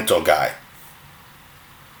developmental guy.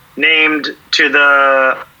 Named to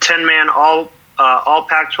the 10-man all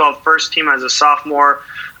Pac-12 first team as a sophomore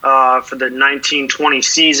for the 1920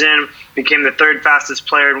 season. Became the third fastest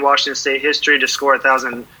player in Washington State history to score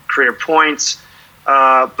 1,000 career points.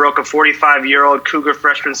 Broke a 45-year-old Cougar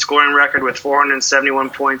freshman scoring record with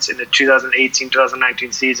 471 points in the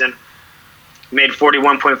 2018-2019 season. Made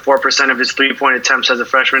 41.4% of his three-point attempts as a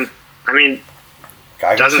freshman. I mean,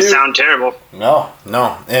 doesn't sound terrible. No.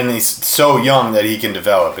 And he's so young that he can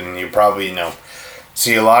develop, and you probably,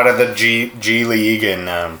 see a lot of the G League and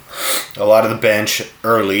a lot of the bench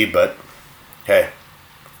early, but hey,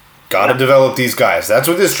 gotta develop these guys. That's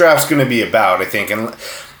what this draft's going to be about, I think. And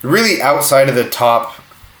really outside of the top,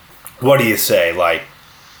 what do you say, like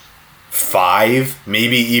 5,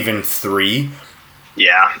 maybe even 3?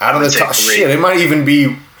 Yeah. Out of the top, shit, it might even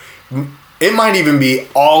be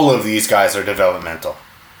all of these guys are developmental.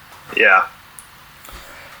 Yeah.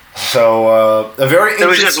 So, it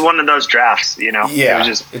was just one of those drafts, Yeah,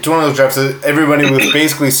 it's one of those drafts that everybody was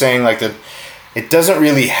basically saying, like, that it doesn't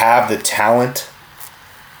really have the talent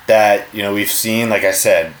that, we've seen, like I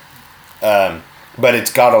said. But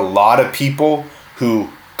it's got a lot of people who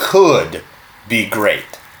could be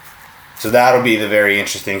great. So that'll be the very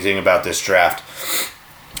interesting thing about this draft.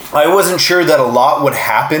 I wasn't sure that a lot would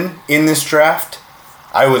happen in this draft.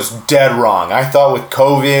 I was dead wrong. I thought with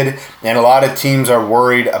COVID and a lot of teams are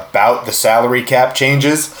worried about the salary cap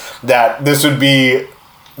changes that this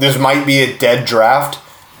might be a dead draft.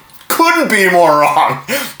 Couldn't be more wrong.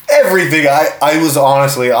 Everything. I was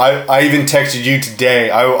honestly, I even texted you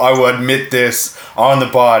today. I will admit this on the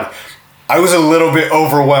pod. I was a little bit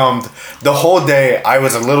overwhelmed. The whole day I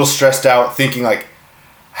was a little stressed out thinking like,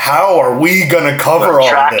 how are we going to cover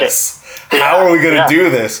all this? How are we going to do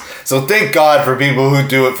this? So thank God for people who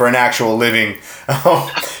do it for an actual living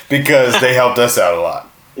because they helped us out a lot.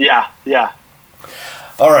 Yeah.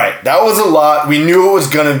 All right. That was a lot. We knew it was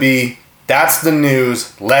going to be. That's the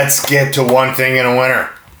news. Let's get to one thing in a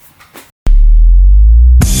winner.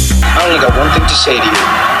 I only got one thing to say to you.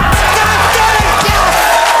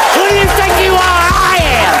 Who do you think you are? I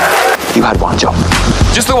am. You had one job.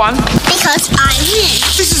 Just the one? Because I'm him.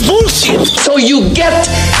 This is bullshit. So you get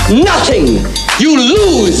nothing. You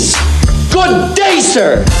lose. Good day,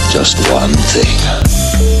 sir. Just one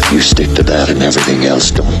thing. You stick to that and everything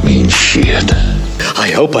else don't mean shit.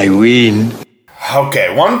 I hope I win.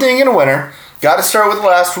 Okay, one thing in a winner. Got to start with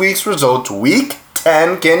last week's results. Week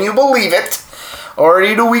 10. Can you believe it?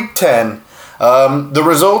 Already to week 10. The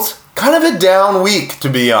results, kind of a down week, to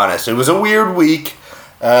be honest. It was a weird week.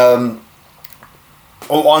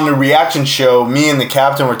 On the reaction show, me and the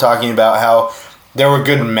captain were talking about how there were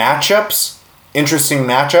good matchups, interesting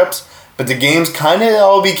matchups, but the games kind of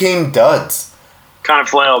all became duds. Kind of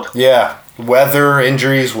flailed. Yeah, weather,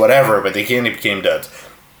 injuries, whatever, but they kind of became duds.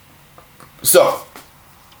 So,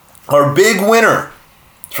 our big winner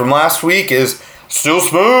from last week is still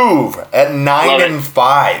Smooth at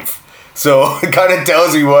 9-5. So it kind of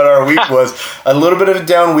tells you what our week was. A little bit of a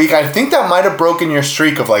down week. I think that might have broken your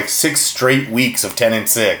streak of like 6 straight weeks of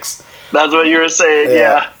 10-6. That's what you were saying,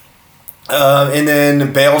 yeah. And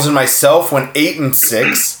then Bales and myself went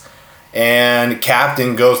 8-6, and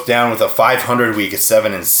Captain goes down with a 500 week of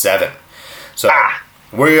 7-7. So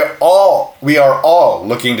we are all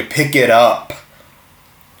looking to pick it up.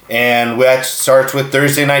 And that starts with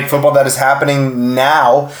Thursday Night Football that is happening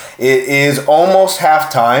now. It is almost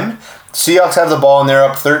halftime. Seahawks have the ball and they're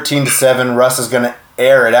up 13-7. Russ is going to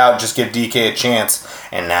air it out, just give DK a chance,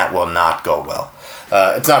 and that will not go well.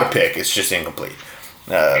 It's not a pick. It's just incomplete.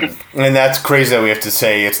 And that's crazy that we have to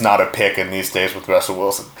say it's not a pick in these days with Russell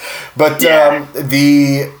Wilson. But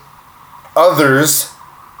the others,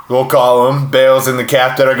 we'll call them, Bales and the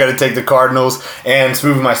Captain, are going to take the Cardinals, and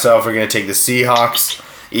Smooth and myself are going to take the Seahawks,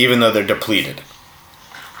 even though they're depleted.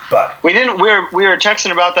 But we were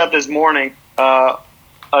texting about that this morning, us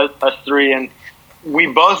three, and we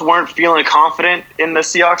both weren't feeling confident in the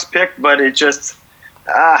Seahawks pick, but it just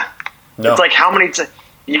it's like how many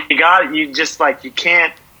you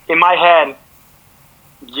can't, in my head,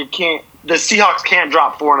 the Seahawks can't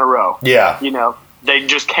drop 4 in a row. Yeah. They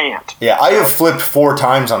just can't. Yeah, I have flipped 4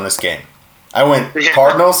 times on this game. I went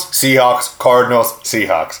Cardinals, Seahawks, Cardinals,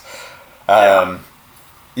 Seahawks.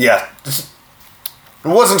 It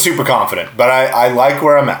wasn't super confident, but I like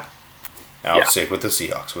where I'm at. I'll stick with the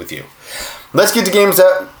Seahawks with you. Let's get to games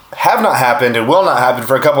that have not happened and will not happen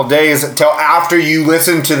for a couple days until after you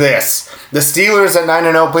listen to this. The Steelers at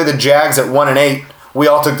 9-0 play the Jags at 1-8. We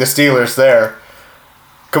all took the Steelers there.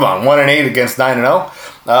 Come on, 1-8 against 9-0.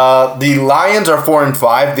 The Lions are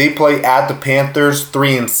 4-5. They play at the Panthers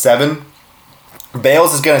 3-7.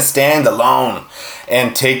 Bales is going to stand alone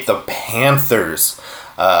and take the Panthers.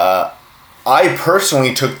 I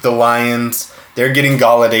personally took the Lions. They're getting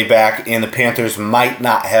Galladay back, and the Panthers might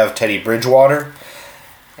not have Teddy Bridgewater,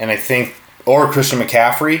 and I think, or Christian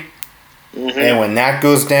McCaffrey. Mm-hmm. And when that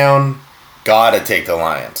goes down, gotta take the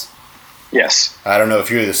Lions. Yes. I don't know if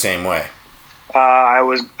you're the same way. I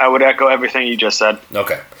would echo everything you just said.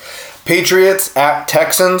 Okay. Patriots at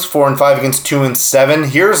Texans, 4-5 against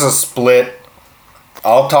 2-7. Here's a split.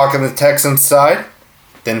 I'll talk on the Texans side.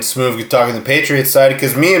 Then Smooth can talk on the Patriots side,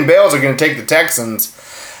 because me and Bales are going to take the Texans.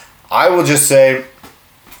 I will just say,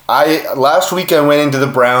 last week I went into the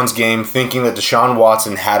Browns game thinking that Deshaun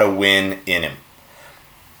Watson had a win in him.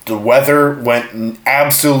 The weather went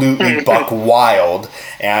absolutely buck wild,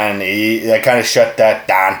 and that kind of shut that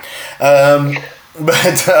down. But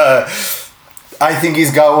I think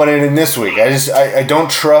he's got one in him this week. I don't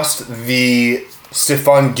trust the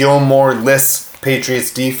Stephon Gilmore-less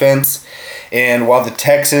Patriots defense. And while the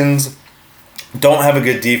Texans don't have a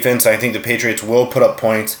good defense, I think the Patriots will put up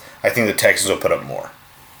points. I think the Texans will put up more.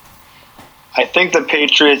 I think the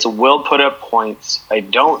Patriots will put up points. I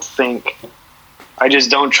just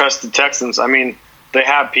don't trust the Texans. I mean, they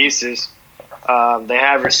have pieces. They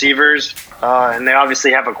have receivers, and they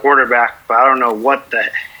obviously have a quarterback, but I don't know what the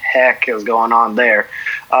heck is going on there.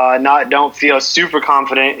 Don't feel super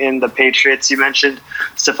confident in the Patriots. You mentioned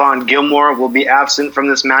Stephon Gilmore will be absent from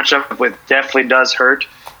this matchup, which definitely does hurt,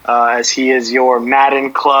 as he is your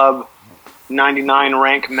Madden Club 99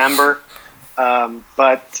 rank member. The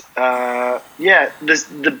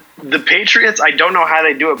Patriots, I don't know how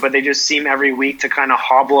they do it, but they just seem every week to kind of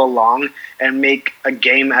hobble along and make a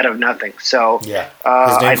game out of nothing. So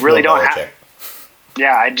I really don't have.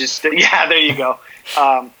 Yeah, there you go.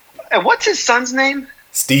 And what's his son's name?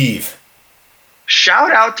 Steve.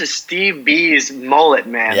 Shout out to Steve B's mullet,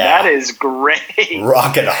 man. Yeah. That is great.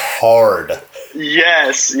 Rocking hard.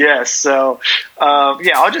 Yes. So,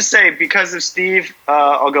 I'll just say because of Steve,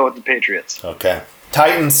 I'll go with the Patriots. Okay.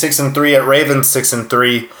 Titans 6-3 at Ravens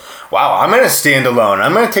 6-3. Wow, I'm going to stand alone.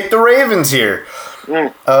 I'm going to take the Ravens here.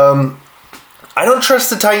 I don't trust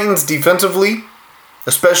the Titans defensively,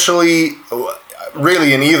 especially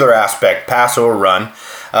really in either aspect, pass or run.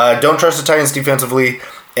 Don't trust the Titans defensively,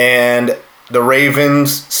 and the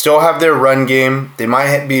Ravens still have their run game. They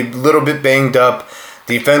might be a little bit banged up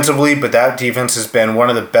defensively, but that defense has been one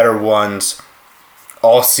of the better ones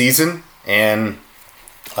all season, and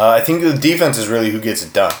I think the defense is really who gets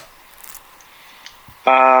it done.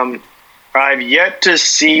 I've yet to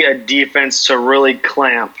see a defense to really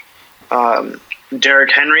clamp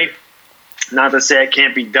Derrick Henry. Not to say it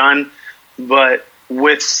can't be done, but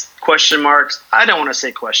with question marks, I don't want to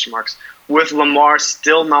say question marks, with Lamar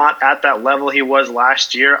still not at that level he was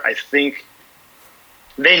last year, I think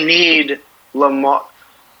they need Lamar.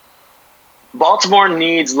 Baltimore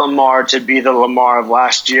needs Lamar to be the Lamar of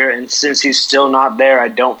last year, and since he's still not there, I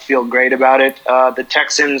don't feel great about it. The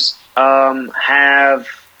Texans have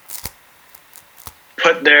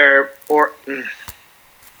put their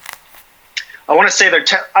I want to say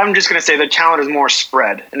I'm just going to say their talent is more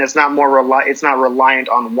spread, and it's not it's not reliant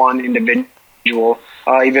on one individual,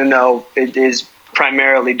 even though it is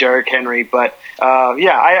primarily Derrick Henry. But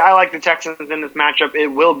I like the Texans in this matchup. It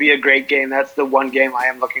will be a great game. That's the one game I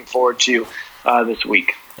am looking forward to this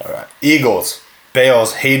week. All right, Eagles.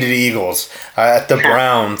 Bales hated Eagles at the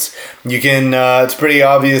Browns. You can. It's pretty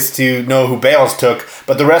obvious to know who Bales took,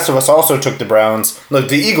 but the rest of us also took the Browns. Look,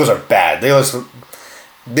 the Eagles are bad.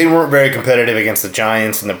 They weren't very competitive against the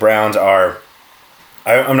Giants, and the Browns are.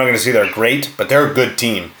 I'm not going to say they're great, but they're a good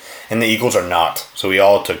team, and the Eagles are not. So we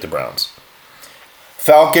all took the Browns.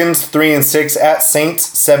 Falcons 3-6 at Saints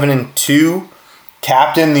 7-2.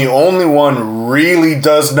 Captain, the only one, really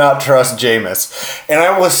does not trust Jameis. And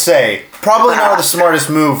I will say, probably not the smartest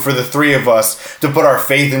move for the three of us to put our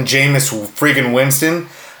faith in Jameis freaking Winston.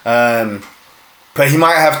 But he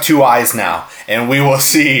might have two eyes now. And we will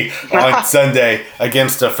see on Sunday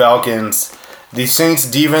against the Falcons. The Saints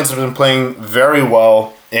defense has been playing very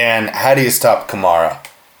well. And how do you stop Kamara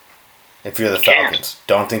if you're the Falcons?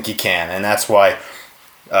 Don't think you can. And that's why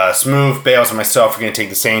Smooth, Bales, and myself are going to take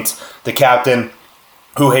the Saints. The captain,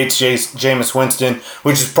 who hates Jameis Winston,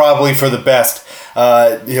 which is probably for the best,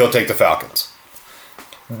 he'll take the Falcons.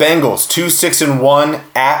 Bengals 2-6-1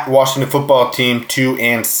 at Washington Football Team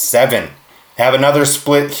 2-7. Have another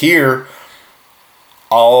split here.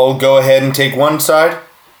 I'll go ahead and take one side.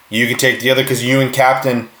 You can take the other because you and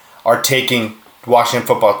Captain are taking Washington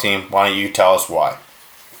Football Team. Why don't you tell us why?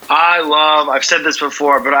 I've said this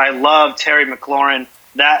before, but I love Terry McLaurin.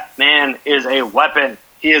 That man is a weapon.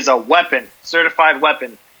 He is a weapon, certified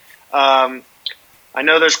weapon. I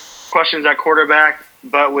know there's questions at quarterback,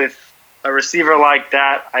 but with a receiver like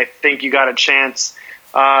that, I think you got a chance.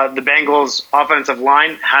 The Bengals' offensive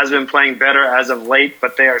line has been playing better as of late,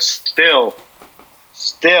 but they are still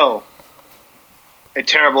a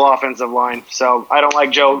terrible offensive line. So I don't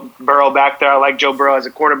like Joe Burrow back there. I like Joe Burrow as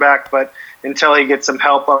a quarterback, but until he gets some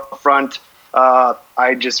help up front,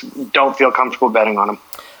 I just don't feel comfortable betting on him.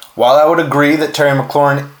 While I would agree that Terry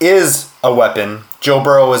McLaurin is a weapon, Joe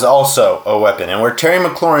Burrow is also a weapon. And where Terry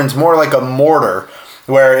McLaurin's more like a mortar,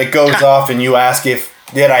 where it goes off and you ask did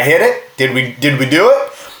I hit it? Did we do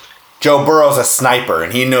it? Joe Burrow's a sniper,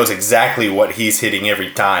 and he knows exactly what he's hitting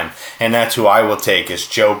every time. And that's who I will take is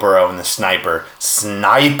Joe Burrow and the sniper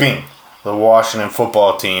sniping the Washington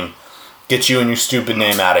Football Team. Get you and your stupid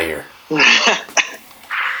name out of here.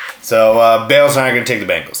 So Bale's not going to take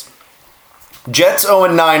the Bengals. Jets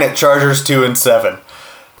 0-9 at Chargers 2-7.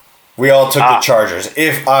 We all took the Chargers.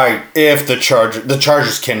 The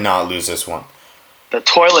Chargers cannot lose this one. The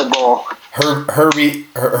toilet bowl.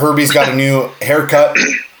 Herbie's got a new haircut.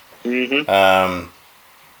 Mm-hmm.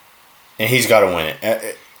 And he's got to win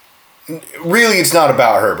it. Really, it's not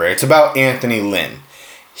about Herbert. It's about Anthony Lynn.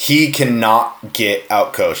 He cannot get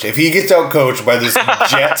outcoached. If he gets outcoached by this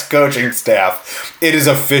Jets coaching staff, it is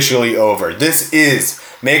officially over. This is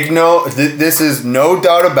no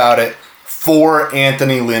doubt about it for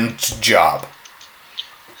Anthony Lynn's job.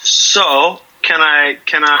 So, can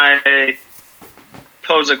I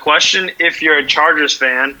pose a question? If you're a Chargers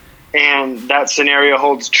fan and that scenario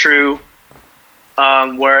holds true,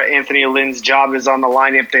 where Anthony Lynn's job is on the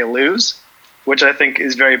line if they lose, which I think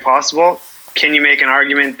is very possible, can you make an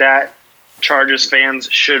argument that Chargers fans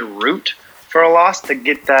should root for a loss to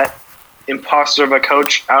get that imposter of a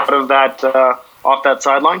coach out of that off that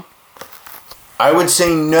sideline? I would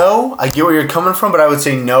say no. I get where you're coming from, but I would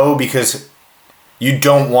say no because you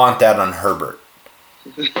don't want that on Herbert.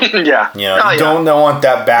 Yeah. You don't want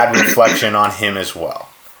that bad reflection on him as well.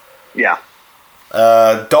 Yeah.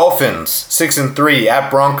 Dolphins 6-3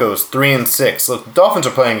 at Broncos 3-6. Look, the Dolphins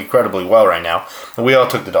are playing incredibly well right now, and we all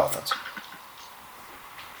took the Dolphins.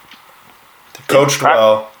 They coached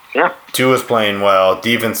well. Yeah. Tua's playing well.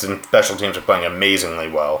 Defense and special teams are playing amazingly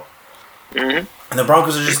well. Mm-hmm. And the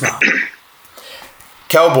Broncos are just not.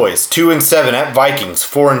 Cowboys 2-7 at Vikings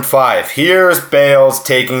 4-5. Here's Bales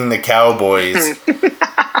taking the Cowboys.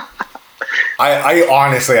 I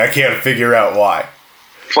honestly can't figure out why.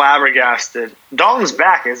 Flabbergasted. Dalton's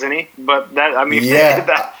back, isn't he? But that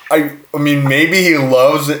yeah. I mean, maybe he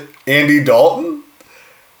loves Andy Dalton.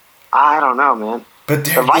 I don't know, man. But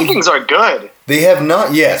the Vikings are good. They have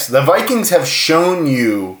not. Yes, the Vikings have shown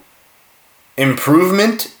you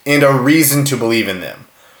improvement and a reason to believe in them.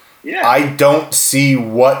 Yeah. I don't see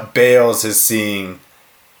what Bales is seeing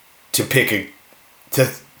to pick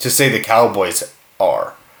to say the Cowboys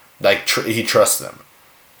are. Like, he trusts them.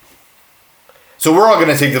 So we're all going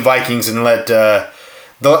to take the Vikings and let...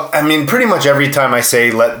 pretty much every time I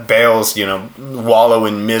say let Bales, wallow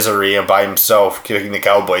in misery by himself kicking the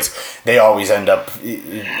Cowboys, they always end up...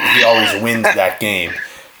 He always wins that game.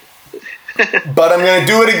 But I'm going to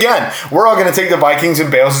do it again. We're all going to take the Vikings, and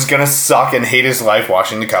Bales is going to suck and hate his life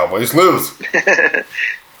watching the Cowboys lose.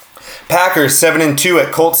 Packers 7-2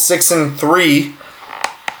 at Colts 6-3.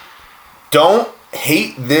 Don't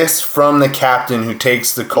hate this from the captain who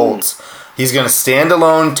takes the Colts. He's going to stand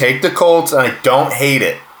alone, take the Colts, and I don't hate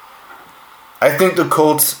it. I think the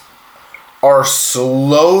Colts are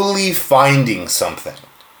slowly finding something.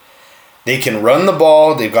 They can run the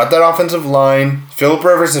ball. They've got that offensive line. Phillip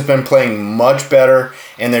Rivers has been playing much better,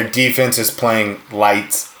 and their defense is playing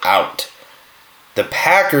lights out. The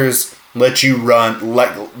Packers let you run,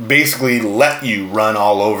 let you run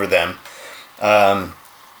all over them, and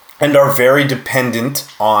are very dependent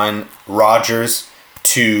on Rodgers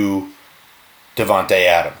to Devontae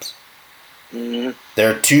Adams. Mm-hmm.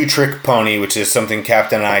 They're a two-trick pony, which is something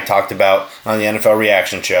Captain and I talked about on the NFL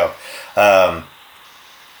Reaction Show.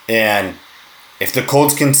 And if the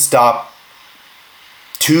Colts can stop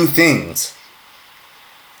two things,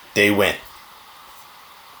 they win.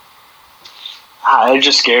 It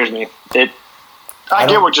just scares me. I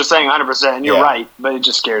get what you're saying 100%, and you're right, but it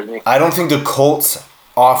just scares me. I don't think the Colts'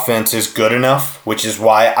 offense is good enough, which is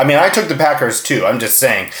why... I took the Packers too. I'm just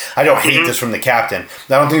saying. I don't hate this from the captain.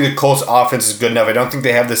 I don't think the Colts' offense is good enough. I don't think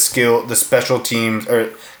they have the skill, the special teams... I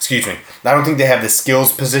don't think they have the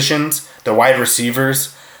skills positions, the wide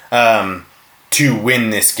receivers, to win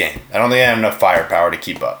this game. I don't think they have enough firepower to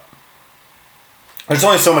keep up. There's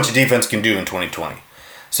only so much a defense can do in 2020.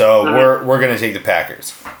 So we're going to take the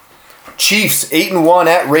Packers. Chiefs 8-1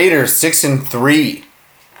 at Raiders 6-3.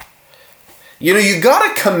 You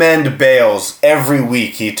got to commend Bales every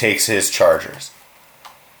week he takes his Chargers.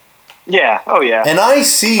 Yeah. Oh, yeah. And I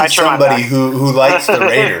see somebody who likes the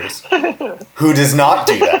Raiders who does not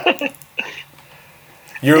do that.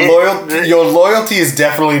 Your loyalty is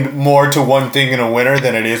definitely more to one thing in a winner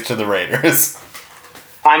than it is to the Raiders.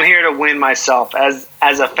 I'm here to win myself. As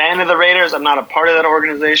a fan of the Raiders, I'm not a part of that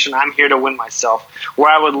organization. I'm here to win myself.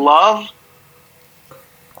 Where I would love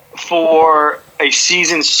for a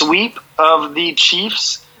season sweep of the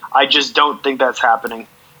Chiefs, I just don't think that's happening.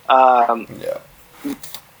 Andy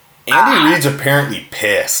Reid's apparently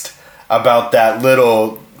pissed about that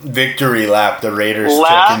little victory lap the Raiders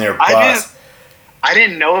took in their bus. I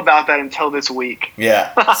didn't know about that until this week.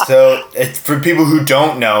 Yeah. So for people who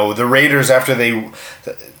don't know, the Raiders,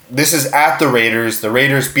 this is at the Raiders. The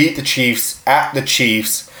Raiders beat the Chiefs at the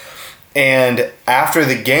Chiefs. And after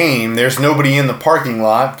the game, there's nobody in the parking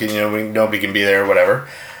lot. Nobody can be there or whatever.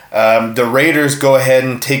 The Raiders go ahead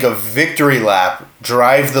and take a victory lap,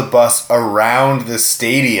 drive the bus around the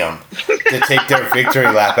stadium to take their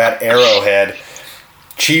victory lap at Arrowhead.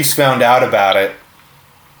 Chiefs found out about it.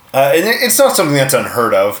 And it's not something that's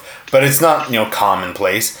unheard of, but it's not,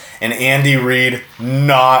 commonplace. And Andy Reid,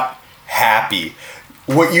 not happy.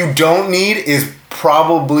 What you don't need is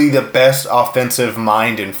probably the best offensive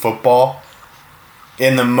mind in football,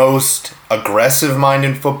 and the most aggressive mind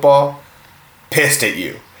in football, pissed at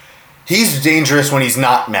you. He's dangerous when he's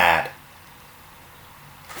not mad.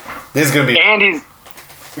 This is going to be...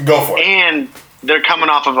 Go for it. And they're coming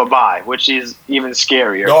off of a bye, which is even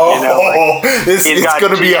scarier. It's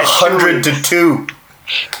going to be 100-2.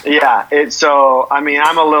 Yeah.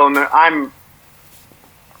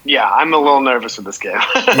 I'm a little nervous with this game.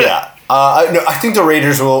 Yeah. I think the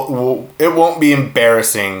Raiders will. It won't be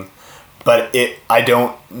embarrassing, but I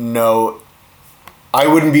don't know. I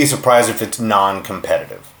wouldn't be surprised if it's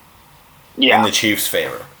non-competitive. Yeah. In the Chiefs'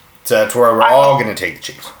 favor. So that's where we're all going to take the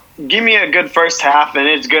Chiefs. Give me a good first half, and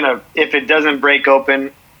it's gonna. If it doesn't break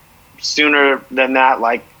open sooner than that,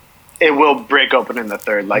 it will break open in the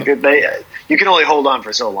third. You can only hold on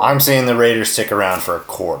for so long. I'm saying the Raiders stick around for a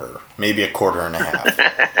quarter, maybe a quarter and a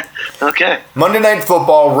half. Okay. Monday Night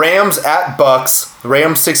Football: Rams at Bucks.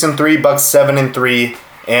 Rams 6-3, Bucks 7-3,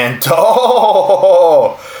 and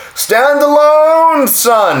stand alone,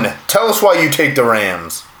 son. Tell us why you take the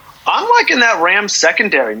Rams. I'm liking that Rams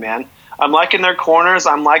secondary, man. I'm liking their corners.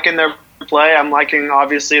 I'm liking their play. I'm liking,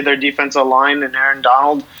 obviously, their defensive line and Aaron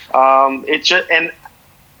Donald.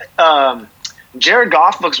 Jared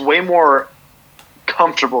Goff looks way more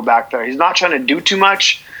comfortable back there. He's not trying to do too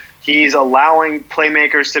much. He's allowing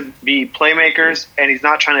playmakers to be playmakers, and he's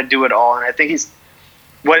not trying to do it all. And I think he's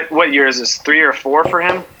what year is this? 3 or 4 for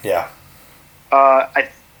him? Yeah. I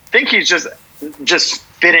think he's just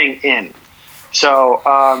fitting in. So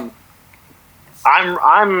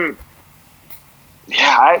I'm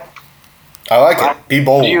Yeah, I like it. Be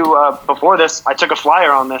bold. Before this, I took a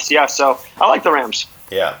flyer on this. Yeah, so I like the Rams.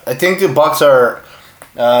 Yeah, I think the Bucs are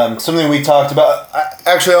something we talked about.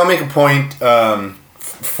 Actually, I'll make a point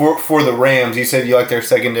for the Rams. You said you like their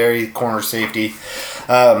secondary corner safety.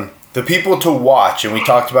 The people to watch, and we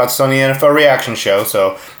talked about this on the NFL Reaction Show,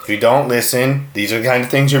 so if you don't listen, these are the kind of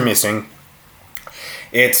things you're missing.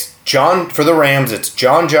 For the Rams, it's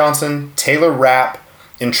John Johnson, Taylor Rapp,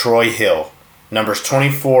 and Troy Hill. Numbers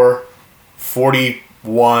 24,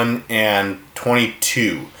 41, and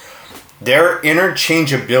 22. Their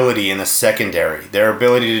interchangeability in the secondary, their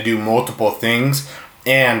ability to do multiple things,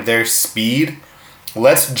 and their speed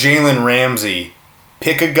lets Jalen Ramsey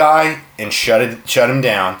pick a guy and shut him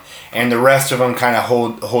down, and the rest of them kind of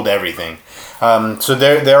hold everything. So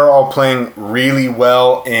they're all playing really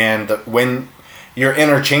well, and when you're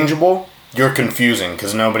interchangeable, you're confusing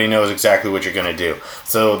because nobody knows exactly what you're going to do.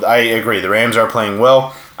 So I agree. The Rams are playing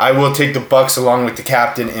well. I will take the Bucs along with the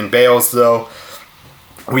captain and Bales, though.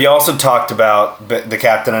 We also talked about, the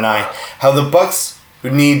captain and I, how the Bucs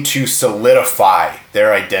need to solidify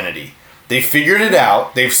their identity. They figured it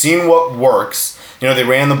out. They've seen what works. They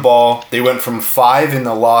ran the ball. They went from 5 in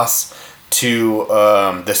the loss to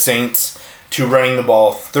the Saints to running the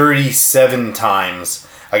ball 37 times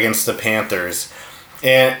against the Panthers.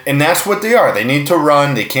 And that's what they are. They need to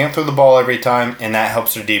run. They can't throw the ball every time, and that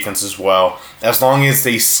helps their defense as well. As long as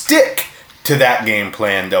they stick to that game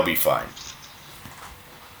plan, they'll be fine.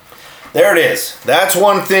 There it is. That's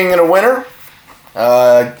one thing in a winter.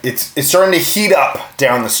 It's starting to heat up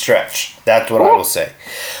down the stretch. That's what I will say.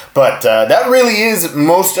 But that really is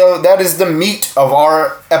that is the meat of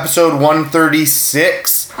our episode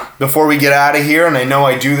 136. Before we get out of here, and I know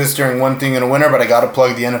I do this during One Thing in a Winter, but I got to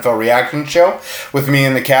plug the NFL Reaction Show with me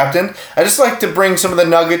and the captain. I just like to bring some of the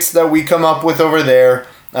nuggets that we come up with over there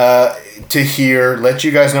to hear, let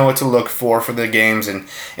you guys know what to look for the games, and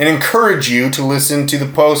encourage you to listen to the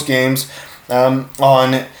post games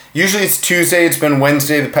on. Usually it's Tuesday. It's been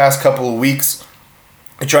Wednesday the past couple of weeks.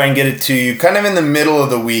 I try and get it to you kind of in the middle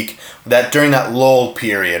of the week, during that lull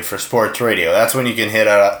period for sports radio. That's when you can hit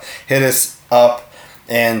us up.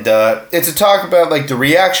 And it's a talk about like the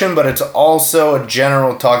reaction, but it's also a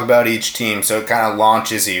general talk about each team. So it kind of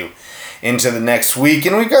launches you into the next week.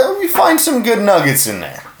 And we find some good nuggets in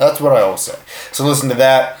there. That's what I always say. So listen to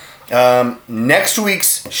that. Next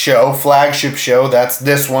week's show, flagship show, that's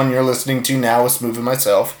this one you're listening to now with Smooth and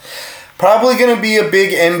myself. Probably going to be a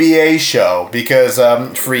big NBA show because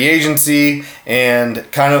free agency and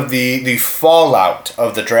kind of the fallout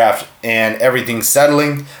of the draft and everything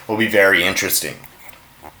settling will be very interesting.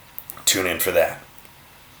 Tune in for that.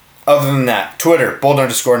 Other than that, Twitter,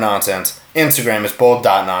 bold_nonsense. Instagram is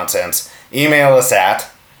bold.nonsense. Email us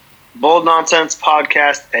at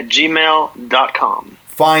boldnonsensepodcast@gmail.com.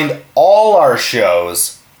 Find all our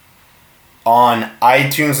shows on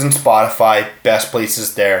iTunes and Spotify, best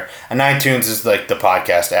places there. And iTunes is like the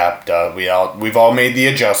podcast app. We've all made the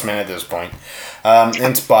adjustment at this point. And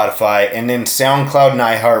Spotify, and then SoundCloud and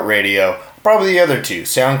iHeartRadio. Probably the other two.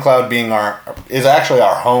 SoundCloud is actually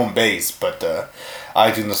our home base, but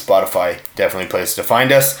iTunes and Spotify definitely a place to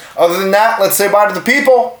find us. Other than that, let's say bye to the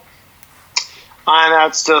people. I'm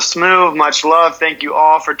out still smooth. Much love. Thank you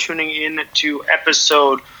all for tuning in to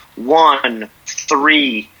episode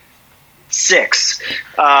 136.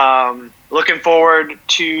 Looking forward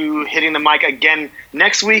to hitting the mic again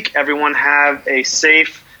next week. Everyone have a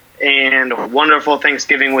safe and wonderful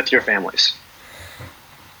Thanksgiving with your families.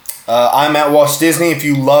 I'm at Walt Disney. If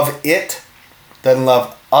you love it, then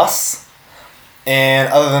love us.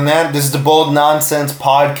 And other than that, this is the Bold Nonsense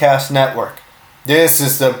Podcast Network. This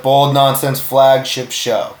is the Bold Nonsense flagship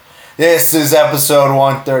show. This is episode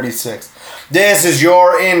 136. This is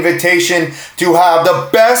your invitation to have the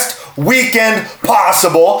best weekend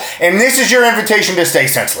possible. And this is your invitation to stay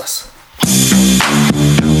senseless.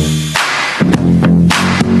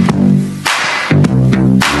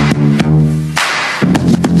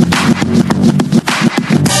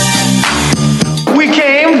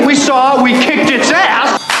 We saw, we kicked its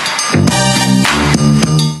ass.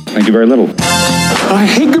 Thank you very little. I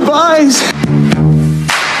hate goodbyes.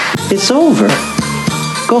 It's over.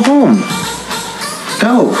 Go home.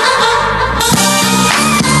 Go.